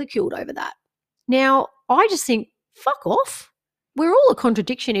ridiculed over that. Now, I just think, fuck off. We're all a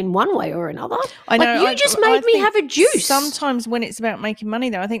contradiction in one way or another. I know. You just made me have a juice. Sometimes when it's about making money,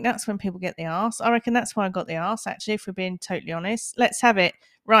 though, I think that's when people get the arse. I reckon that's why I got the arse, actually, if we're being totally honest. Let's have it.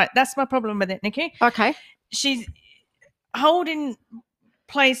 Right, that's my problem with it, Nikki. Okay. She's holding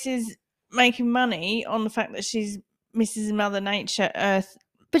places, making money on the fact that she's Mrs. Mother Nature, Earth.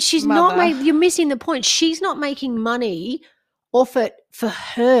 But she's not you're missing the point. She's not making money off it for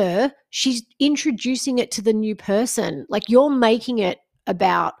her. She's introducing it to the new person. Like, you're making it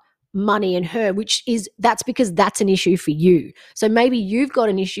about money and her, that's because that's an issue for you. So maybe you've got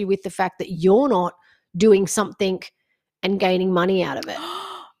an issue with the fact that you're not doing something and gaining money out of it.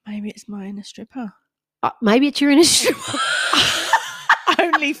 Maybe it's my inner stripper. Maybe it's your inner stripper.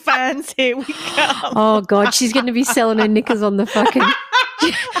 Only fans, here we go. Oh God, she's going to be selling her knickers on the fucking.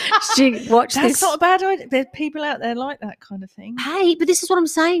 That's not a bad idea. There's people out there like that kind of thing. Hey, but this is what I'm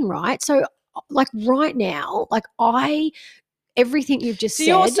saying, right? So, like, right now, like, everything you've just said.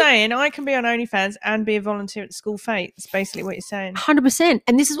 So you're saying I can be on OnlyFans and be a volunteer at the school fete? That's basically what you're saying. 100%.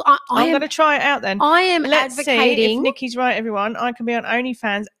 And this is I'm going to try it out then. I am Let's advocating. See if Nikki's right, everyone. I can be on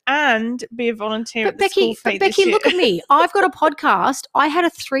OnlyFans and be a volunteer at the school fete. But Becky, look at me. I've got a podcast. I had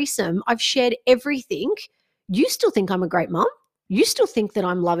a threesome. I've shared everything. You still think I'm a great mum? You still think that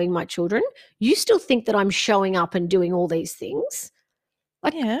I'm loving my children? You still think that I'm showing up and doing all these things?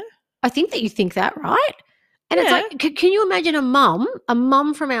 Like, yeah. I think that you think that, right? And it's like, can you imagine a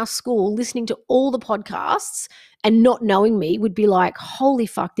mum from our school listening to all the podcasts and not knowing me would be like, holy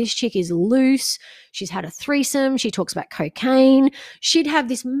fuck, this chick is loose. She's had a threesome. She talks about cocaine. She'd have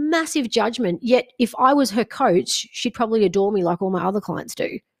this massive judgment. Yet if I was her coach, she'd probably adore me like all my other clients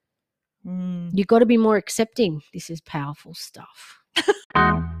do. You've got to be more accepting. This is powerful stuff.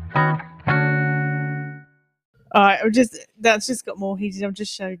 All right, that's just got more heated. I've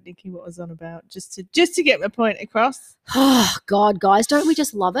just showed Nikki what I was on about, just to get my point across. Oh God, guys, don't we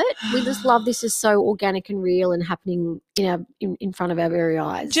just love it? We just love this is so organic and real and happening in front of our very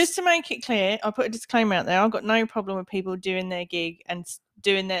eyes. Just to make it clear, I'll put a disclaimer out there. I've got no problem with people doing their gig and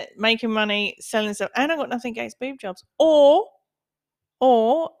making money, selling stuff, and I've got nothing against boob jobs or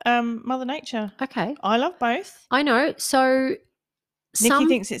Mother Nature. Okay, I love both. I know. So Nikki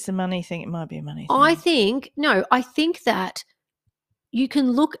thinks it's a money thing. It might be a money thing. I think that you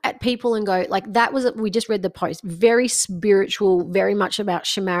can look at people and go, like, that was, we just read the post, very spiritual, very much about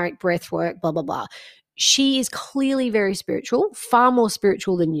shamanic breath work, blah, blah, blah. She is clearly very spiritual, far more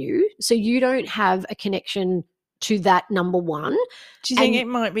spiritual than you. So you don't have a connection to that, number one. Do you think it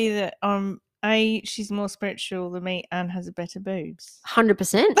might be that A, she's more spiritual than me and has a better boobs?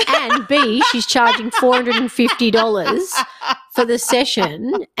 100%. And B, she's charging $450 for the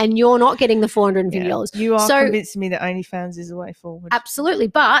session and you're not getting the $450. You are convincing me that OnlyFans is the way forward. Absolutely.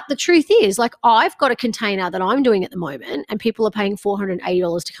 But the truth is, like, I've got a container that I'm doing at the moment and people are paying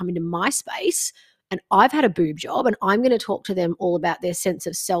 $480 to come into my space, and I've had a boob job and I'm going to talk to them all about their sense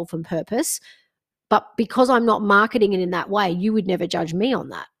of self and purpose. But because I'm not marketing it in that way, you would never judge me on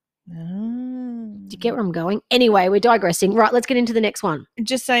that. Do you get where I'm going? Anyway, we're digressing. Right, let's get into the next one.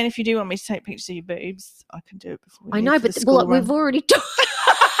 Just saying, if you do want me to take pictures of your boobs, I can do it before we I know, but we've already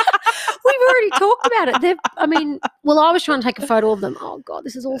we've already talked about it. I was trying to take a photo of them. Oh God,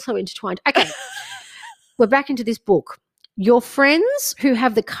 this is all so intertwined. Okay, we're back into this book. Your friends who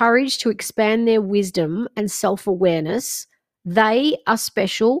have the courage to expand their wisdom and self-awareness, they are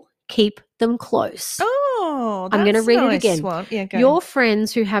special. Keep them close. Oh, that's I'm going to read it again. One. Yeah, go. Your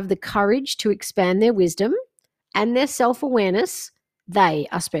friends who have the courage to expand their wisdom and their self-awareness, they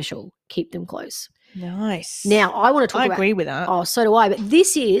are special. Keep them close. Nice. Now, I want to talk about... I agree with that. Oh, so do I. But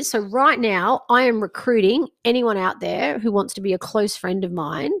so right now, I am recruiting anyone out there who wants to be a close friend of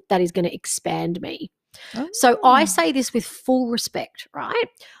mine that is going to expand me. Oh. So I say this with full respect, right?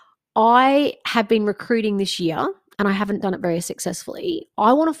 I have been recruiting this year and I haven't done it very successfully.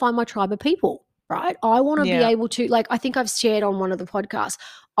 I want to find my tribe of people, right? I want to be able to, like, I think I've shared on one of the podcasts,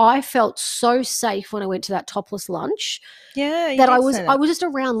 I felt so safe when I went to that topless lunch that I was just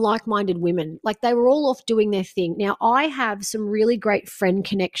around like-minded women. Like, they were all off doing their thing. Now, I have some really great friend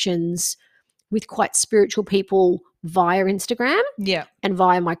connections with quite spiritual people via Instagram and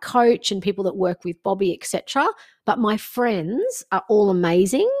via my coach and people that work with Bobby, etc. But my friends are all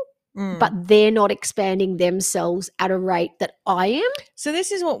amazing. But they're not expanding themselves at a rate that I am. So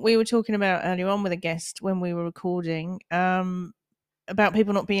this is what we were talking about earlier on with a guest when we were recording, about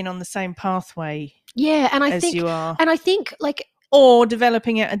people not being on the same pathway. Yeah, and I think you are. And I think, like, or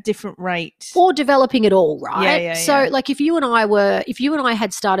developing at a different rate. Or developing it all, right? Yeah. So like if you and I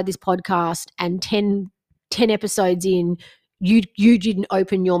had started this podcast and 10 episodes in, you didn't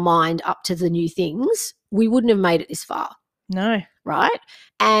open your mind up to the new things, we wouldn't have made it this far. No. Right?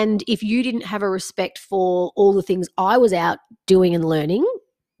 And if you didn't have a respect for all the things I was out doing and learning,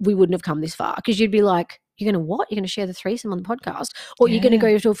 we wouldn't have come this far, because you'd be like, you're going to what? You're going to share the threesome on the podcast, or you're going to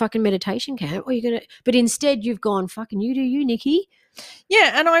go to a fucking meditation camp, or you're going to – but instead you've gone, fucking you do you, Nikki.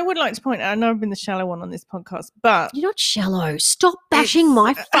 Yeah, and I would like to point out, I know I've been the shallow one on this podcast, but – You're not shallow. Stop bashing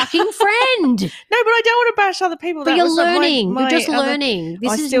my fucking friend. No, but I don't want to bash other people. But you're learning. You're just learning.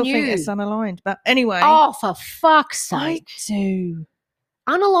 This is new. I still think it's unaligned. But anyway. Oh, for fuck's sake. I do.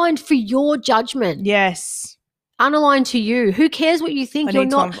 Unaligned for your judgment. Yes. Unaligned to you. Who cares what you think? I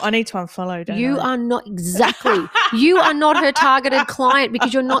need to unfollow, don't you I? are not, exactly. You are not her targeted client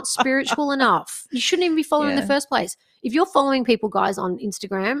because you're not spiritual enough. You shouldn't even be following in the first place. If you're following people, guys, on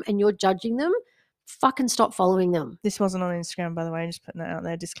Instagram and you're judging them, fucking stop following them. This wasn't on Instagram, by the way. I'm just putting that out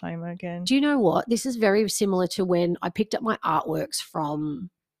there. Disclaimer again. Do you know what? This is very similar to when I picked up my artworks from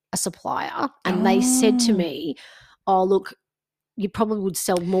a supplier and they said to me, oh, look, you probably would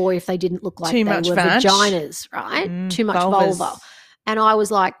sell more if they didn't look like they were vaginas, right? Too much vulva. And I was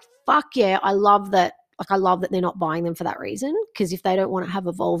like, fuck yeah, I love that. Like, I love that they're not buying them for that reason, because if they don't want to have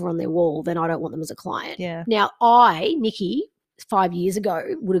a vulva on their wall, then I don't want them as a client. Yeah. Now, Nikki, 5 years ago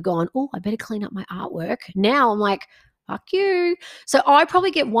would have gone, oh, I better clean up my artwork. Now I'm like, fuck you. So I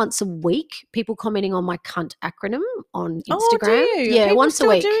probably get once a week people commenting on my cunt acronym on Instagram. Oh, do you? Yeah, once a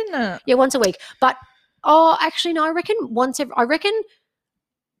week. Doing that? Yeah, once a week. But actually, no, I reckon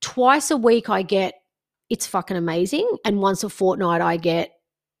twice a week I get, it's fucking amazing. And once a fortnight I get,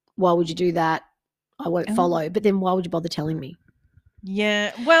 why would you do that? I won't follow. But then why would you bother telling me?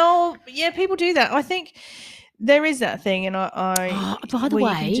 Yeah. Well, yeah, people do that. I think there is that thing. And by the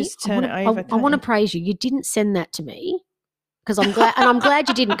way, just turn it over. I want to praise you. You didn't send that to me, because I'm glad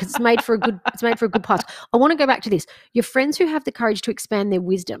you didn't, because it's made for a good podcast. I want to go back to this. Your friends who have the courage to expand their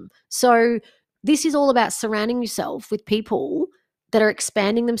wisdom. So this is all about surrounding yourself with people that are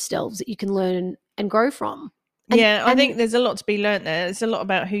expanding themselves that you can learn and grow from. I think there's a lot to be learnt there. It's a lot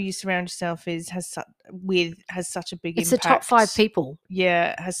about who you surround yourself has such a big impact. It's the top 5 people.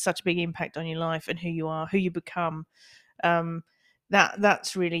 Yeah, has such a big impact on your life and who you are, who you become.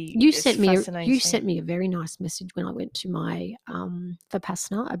 That's really fascinating. You sent me a very nice message when I went to my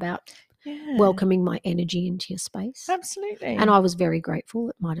Vipassana about welcoming my energy into your space. Absolutely. And I was very grateful.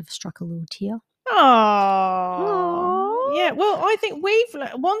 It might have struck a little tear. Oh, yeah. Well, I think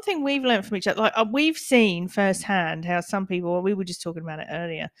one thing we've learned from each other, like we've seen firsthand how some people, we were just talking about it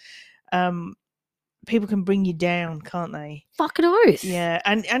earlier, people can bring you down, can't they? Fucking oath. Yeah,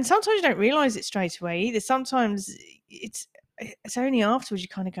 and sometimes you don't realise it straight away either. Sometimes it's only afterwards you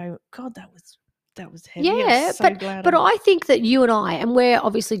kind of go, God, that was heavy. Yeah, but I think that you and I, and we're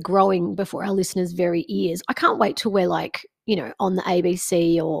obviously growing before our listeners' very ears. I can't wait till we're like, on the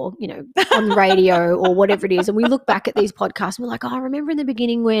ABC or, on the radio or whatever it is. And we look back at these podcasts and we're like, oh, I remember in the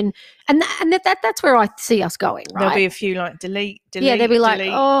beginning when, and that's where I see us going, right? There'll be a few like delete. Yeah, they'll be like,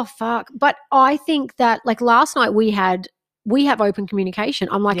 oh, fuck. But I think that like last night we have open communication.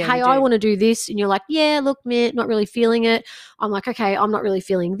 I'm like, hey, I want to do this. And you're like, yeah, look, mate, not really feeling it. I'm like, okay, I'm not really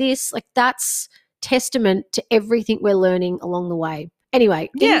feeling this. Like that's testament to everything we're learning along the way. Anyway.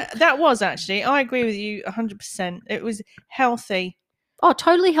 Yeah, that was actually, I agree with you 100%. It was healthy. Oh,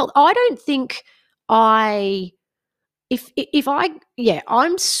 totally healthy. I don't think I'm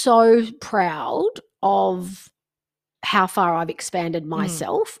so proud of how far I've expanded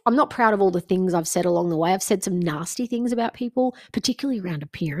myself. I'm not proud of all the things I've said along the way. I've said some nasty things about people, particularly around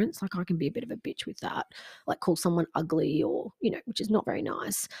appearance. Like I can be a bit of a bitch with that, like call someone ugly or, which is not very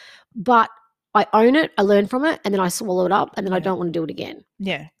nice. But I own it, I learn from it, and then I swallow it up, and then I don't want to do it again.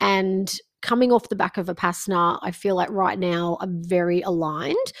 Yeah. And coming off the back of Vipassana, I feel like right now I'm very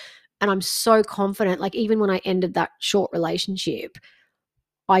aligned and I'm so confident. Like even when I ended that short relationship,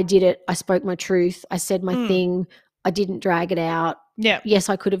 I did it. I spoke my truth. I said my thing. I didn't drag it out. Yeah. Yes,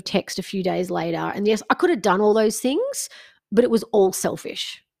 I could have texted a few days later. And yes, I could have done all those things, but it was all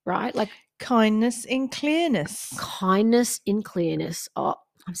selfish, right? Like kindness in clearness. Kindness in clearness. Oh,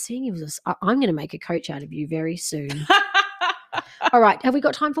 I'm seeing you as I'm going to make a coach out of you very soon. All right. Have we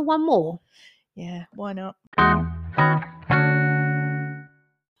got time for one more? Yeah, why not?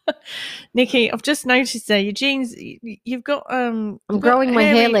 Nicky, I've just noticed there your jeans, you've got I'm growing my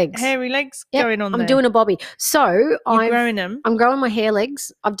hair legs. Hairy legs going on there. I'm doing a bobby. So I'm growing them. I'm growing my hair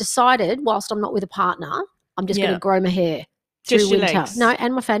legs. I've decided whilst I'm not with a partner, I'm just going to grow my hair just through your winter. legs. No,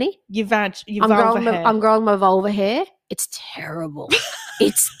 and my fanny. I'm growing my vulva hair. It's terrible.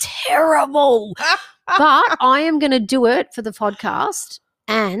 It's terrible. But I am going to do it for the podcast.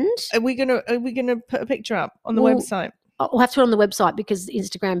 And are we gonna put a picture up on the website? We'll have to put it on the website because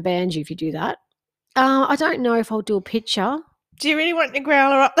Instagram bans you if you do that. I don't know if I'll do a picture. Do you really want the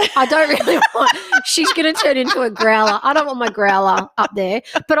growler up there? I don't really want. She's going to turn into a growler. I don't want my growler up there.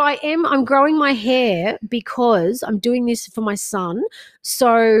 But I'm growing my hair because I'm doing this for my son.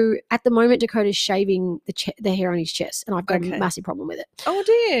 So at the moment, Dakota's shaving the hair on his chest, and I've got a massive problem with it. Oh,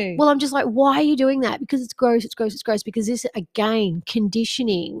 do you? Well, I'm just like, why are you doing that? Because it's gross, it's gross, it's gross. Because this, again,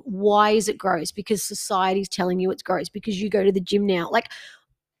 conditioning. Why is it gross? Because society's telling you it's gross. Because you go to the gym now. Like,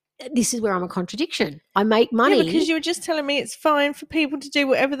 this is where I'm a contradiction. I make money. Yeah, because you were just telling me it's fine for people to do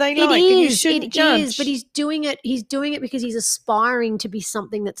whatever they like. And you shouldn't judge. It is, but he's doing it because he's aspiring to be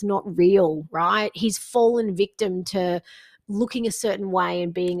something that's not real, right? He's fallen victim to looking a certain way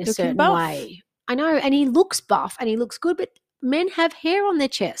and being a certain way. I know, and he looks buff and he looks good, but men have hair on their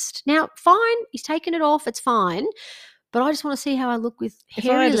chest. Now, fine, he's taken it off, it's fine. But I just want to see how I look with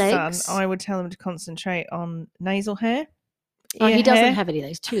hairy legs. If I had a son, I would tell him to concentrate on nasal hair. Oh, he doesn't have any of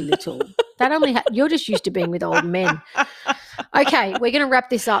those. Too little. You're just used to being with old men. Okay, we're going to wrap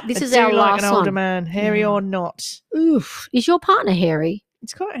this up. This is our last an one. Older man, hairy or not. Oof. Is your partner hairy?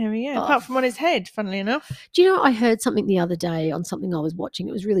 It's quite hairy, yeah. Apart from on his head, funnily enough. Do you know, I heard something the other day on something I was watching.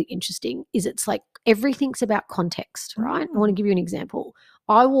 It was really interesting. It's like everything's about context, right? I want to give you an example.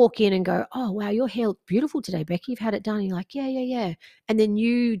 I walk in and go, oh, wow, your hair looks beautiful today, Becky. You've had it done. And you're like, yeah. And then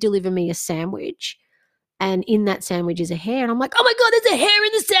you deliver me a sandwich. And in that sandwich is a hair. And I'm like, oh, my God, there's a hair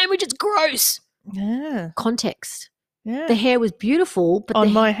in the sandwich. It's gross. Yeah. Context. Yeah. The hair was beautiful. But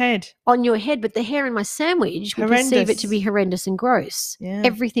on my head. On your head. But the hair in my sandwich, we perceive it to be horrendous and gross. Yeah.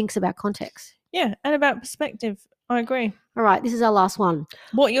 Everything's about context. Yeah. And about perspective. I agree. All right. This is our last one.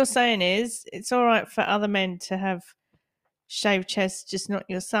 What you're saying is it's all right for other men to have shaved chests, just not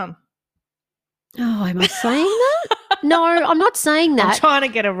your son. Oh, am I saying that? No, I'm not saying that. I'm trying to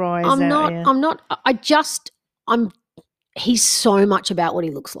get a rise out here. I'm not. He's so much about what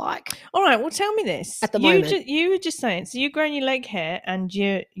he looks like. All right, well, tell me this. At the moment. You were just saying, so you're growing your leg hair and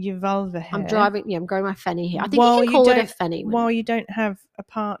your vulva hair. I'm growing my fanny hair. I think you can call it a fanny. While you don't have a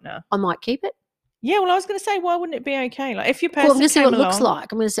partner. I might keep it. Yeah, well, I was going to say, why wouldn't it be okay? Like, if your person I'm going to see what it along, looks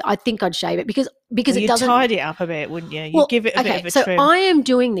like. I'm going to say, I think I'd shave it because it doesn't. You'd tidy it up a bit, wouldn't you? You'd give it a bit of a trim. So I am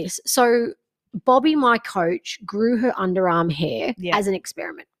doing this. So Bobby, my coach, grew her underarm hair as an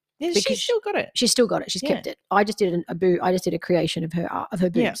experiment. Yeah, she's still got it. She's still got it. She's kept it. I just did a creation of her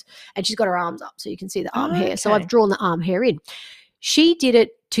boobs, and she's got her arms up, so you can see the arm hair. So I've drawn the arm hair in. She did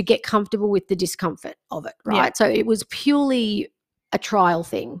it to get comfortable with the discomfort of it, right? Yeah. So it was purely a trial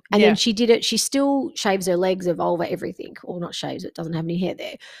thing, and then she did it. She still shaves her legs, her vulva, everything, or not shaves it. Doesn't have any hair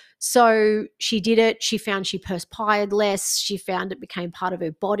there. So she did it. She found she perspired less. She found it became part of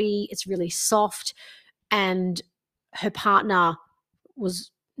her body. It's really soft, and her partner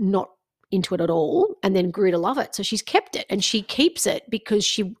was not into it at all and then grew to love it. So she's kept it and she keeps it because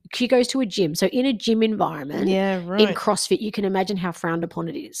she goes to a gym. So in a gym environment, in CrossFit, you can imagine how frowned upon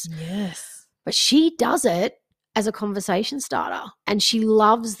it is. Yes. But she does it as a conversation starter and she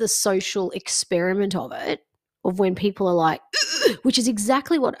loves the social experiment of it, of when people are like, which is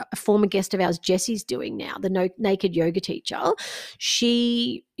exactly what a former guest of ours, Jessie's doing now, the naked yoga teacher.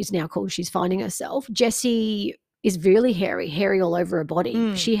 She is now called She's Finding Herself. Jessie is really hairy all over her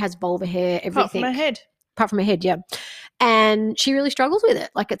body. She has vulva hair, everything. Apart from her head, yeah. And she really struggles with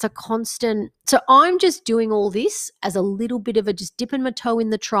it. Like it's a constant. So I'm just doing all this as a little bit of just dipping my toe in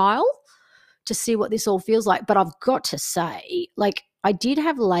the trial to see what this all feels like. But I've got to say, like I did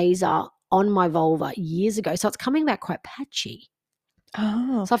have laser on my vulva years ago, so it's coming back quite patchy.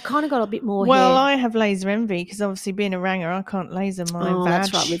 Oh. So I've kind of got a bit more hair. Well, I have laser envy because obviously being a ranger, I can't laser my vag.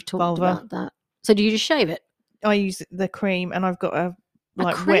 That's right. We've talked vulva. About that. So do you just shave it? I use the cream and I've got a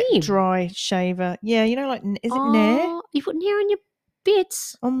wet, dry shaver. Yeah, you know, like, is it Nair? You put Nair on your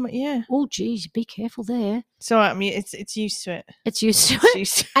bits? Yeah. Oh, geez, be careful there. So, I mean, it's used to it. It's used to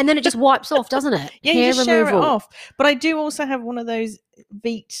it. And then it just wipes off, doesn't it? Yeah, hair you just removal. shower it off. But I do also have one of those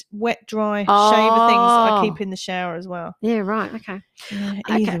Veet wet, dry shaver things that I keep in the shower as well. Yeah, right. Okay. Yeah,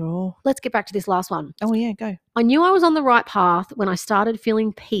 either or. Let's get back to this last one. Oh, yeah, go. I knew I was on the right path when I started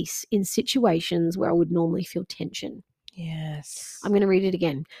feeling peace in situations where I would normally feel tension. Yes. I'm going to read it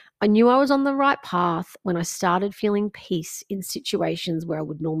again. I knew I was on the right path when I started feeling peace in situations where I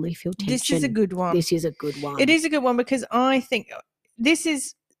would normally feel tension. This is a good one. This is a good one. It is a good one because I think this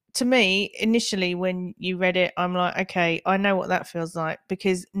is, to me, initially when you read it, I'm like, okay, I know what that feels like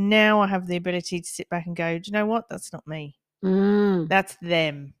because now I have the ability to sit back and go, do you know what? That's not me. That's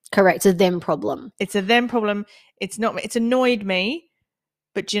them. Correct. It's a them problem. It's a them problem. It's not me. It's annoyed me,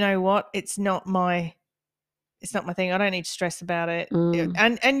 but do you know what? It's not my thing. I don't need to stress about it.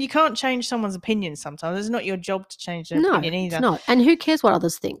 And you can't change someone's opinion sometimes. It's not your job to change their opinion either. It's not. And who cares what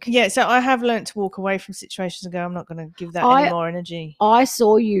others think? Yeah, so I have learned to walk away from situations and go, I'm not going to give that any more energy. I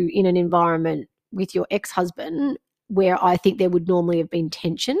saw you in an environment with your ex-husband where I think there would normally have been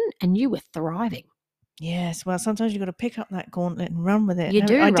tension and you were thriving. Yes, well, sometimes you've got to pick up that gauntlet and run with it. You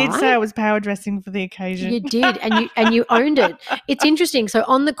do, I did say I was power dressing for the occasion. You did, and you owned it. It's interesting. So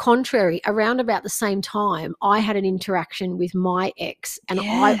on the contrary, around about the same time, I had an interaction with my ex and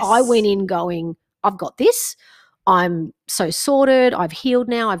I went in going, I've got this. I'm so sorted. I've healed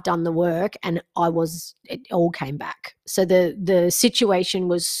now. I've done the work, and it all came back. So the situation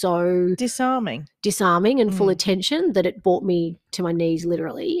was so disarming and full of tension that it brought me to my knees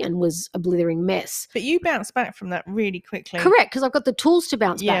literally and was a blithering mess. But you bounced back from that really quickly. Correct, because I've got the tools to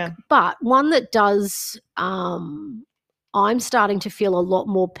bounce back. But one that does, I'm starting to feel a lot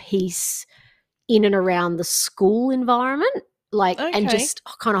more peace in and around the school environment. And just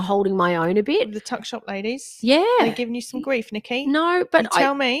kind of holding my own a bit. The tuck shop ladies. Yeah. They're giving you some grief, Nikki. No, but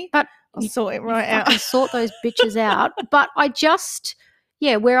tell me. But I'll sort it right out. I'll sort those bitches out. But I just,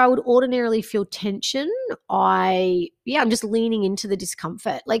 where I would ordinarily feel tension, I'm just leaning into the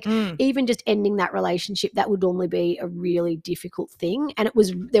discomfort. Even just ending that relationship, that would normally be a really difficult thing. And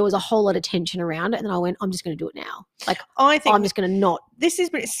there was a whole lot of tension around it. And then I went, I'm just going to do it now. I think I'm just going to not. But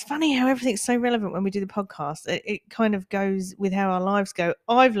it's funny how everything's so relevant when we do the podcast. It kind of goes with how our lives go.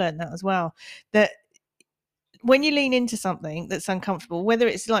 I've learned that as well, that when you lean into something that's uncomfortable, whether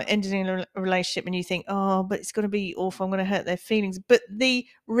it's like ending a relationship and you think, oh, but it's going to be awful, I'm going to hurt their feelings. But the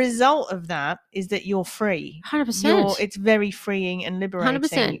result of that is that you're free. 100%. It's very freeing and liberating.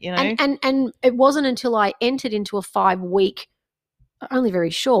 100%. You know? And it wasn't until I entered into a 5-week, only very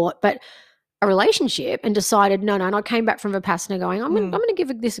short, but a relationship and decided no, and I came back from Vipassana going, I'm going to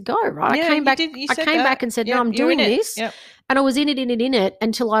give this a go, right? Yeah, I came back. you I said came that. back and said, Yep, no, I'm you're doing in it. this, Yep. and I was in it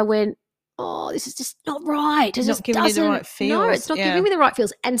until I went, oh, this is just not right. It Not just giving you the doesn't. right feels. No, it's not giving me the right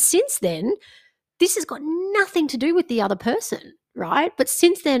feels. And since then, this has got nothing to do with the other person, right? But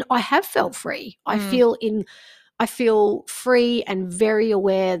since then, I have felt free. I feel free and very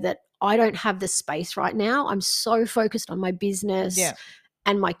aware that I don't have the space right now. I'm so focused on my business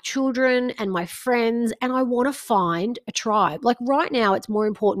and my children and my friends, and I want to find a tribe. Like right now, it's more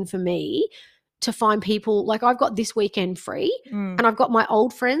important for me to find people. Like I've got this weekend free and I've got my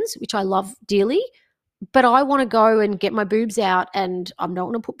old friends, which I love dearly, but I want to go and get my boobs out, and I'm not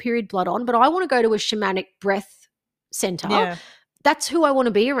going to put period blood on, but I want to go to a shamanic breath center. Yeah. That's who I want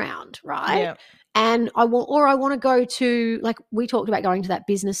to be around, right? Yeah. And I want to go to, like we talked about going to that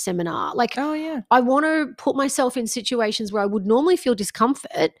business seminar. Like, oh yeah, I want to put myself in situations where I would normally feel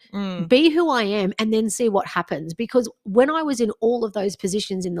discomfort, be who I am, and then see what happens. Because when I was in all of those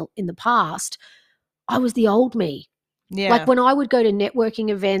positions in the past, I was the old me. Yeah. Like when I would go to networking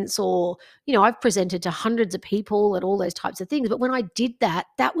events, or, you know, I've presented to hundreds of people at all those types of things. But when I did that,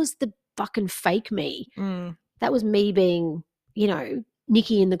 that was the fucking fake me. That was me being, you know,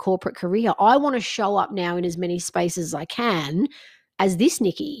 Nicky in the corporate career. I want to show up now in as many spaces as I can as this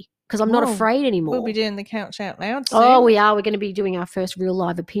Nicky, because I'm not afraid anymore. We'll be doing the Couch Out Loud soon. Oh, we are. We're going to be doing our first real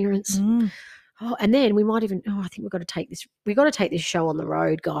live appearance. Oh, and then we might even, I think we've got to take this show on the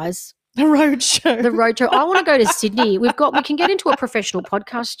road, guys. The road show. The road show. I want to go to Sydney. We can get into a professional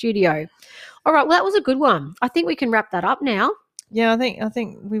podcast studio. All right. Well, that was a good one. I think we can wrap that up now. Yeah, I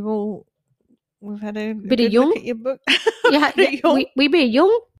think we've had a bit good of Jung look at your book. Yeah, we be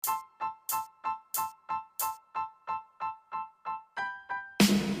Jung.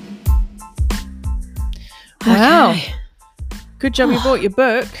 Wow. Okay. Good job you bought your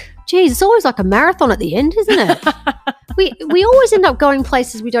book. Geez, it's always like a marathon at the end, isn't it? we always end up going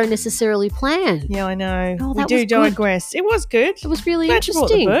places we don't necessarily plan. Yeah, I know. Oh, we that do was good. digress. It was good. It was really Glad you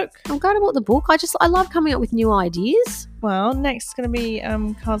bought interesting. the book. I'm glad I bought the book. I love coming up with new ideas. Well, next is going to be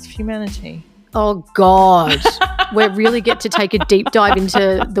Cards for Humanity. Oh, God. We really get to take a deep dive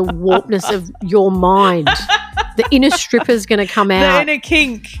into the warpness of your mind. The inner stripper's going to come out. The inner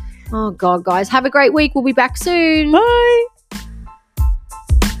kink. Oh, God, guys. Have a great week. We'll be back soon. Bye.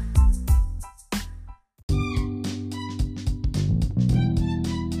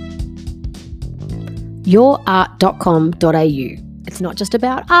 yourart.com.au. It's not just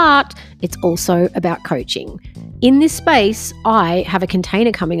about art, it's also about coaching. In this space, I have a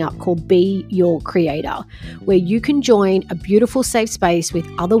container coming up called Be Your Creator, where you can join a beautiful safe space with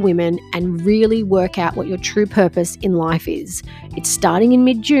other women and really work out what your true purpose in life is. It's starting in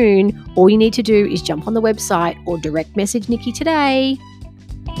mid-June. All you need to do is jump on the website or direct message Nicky today.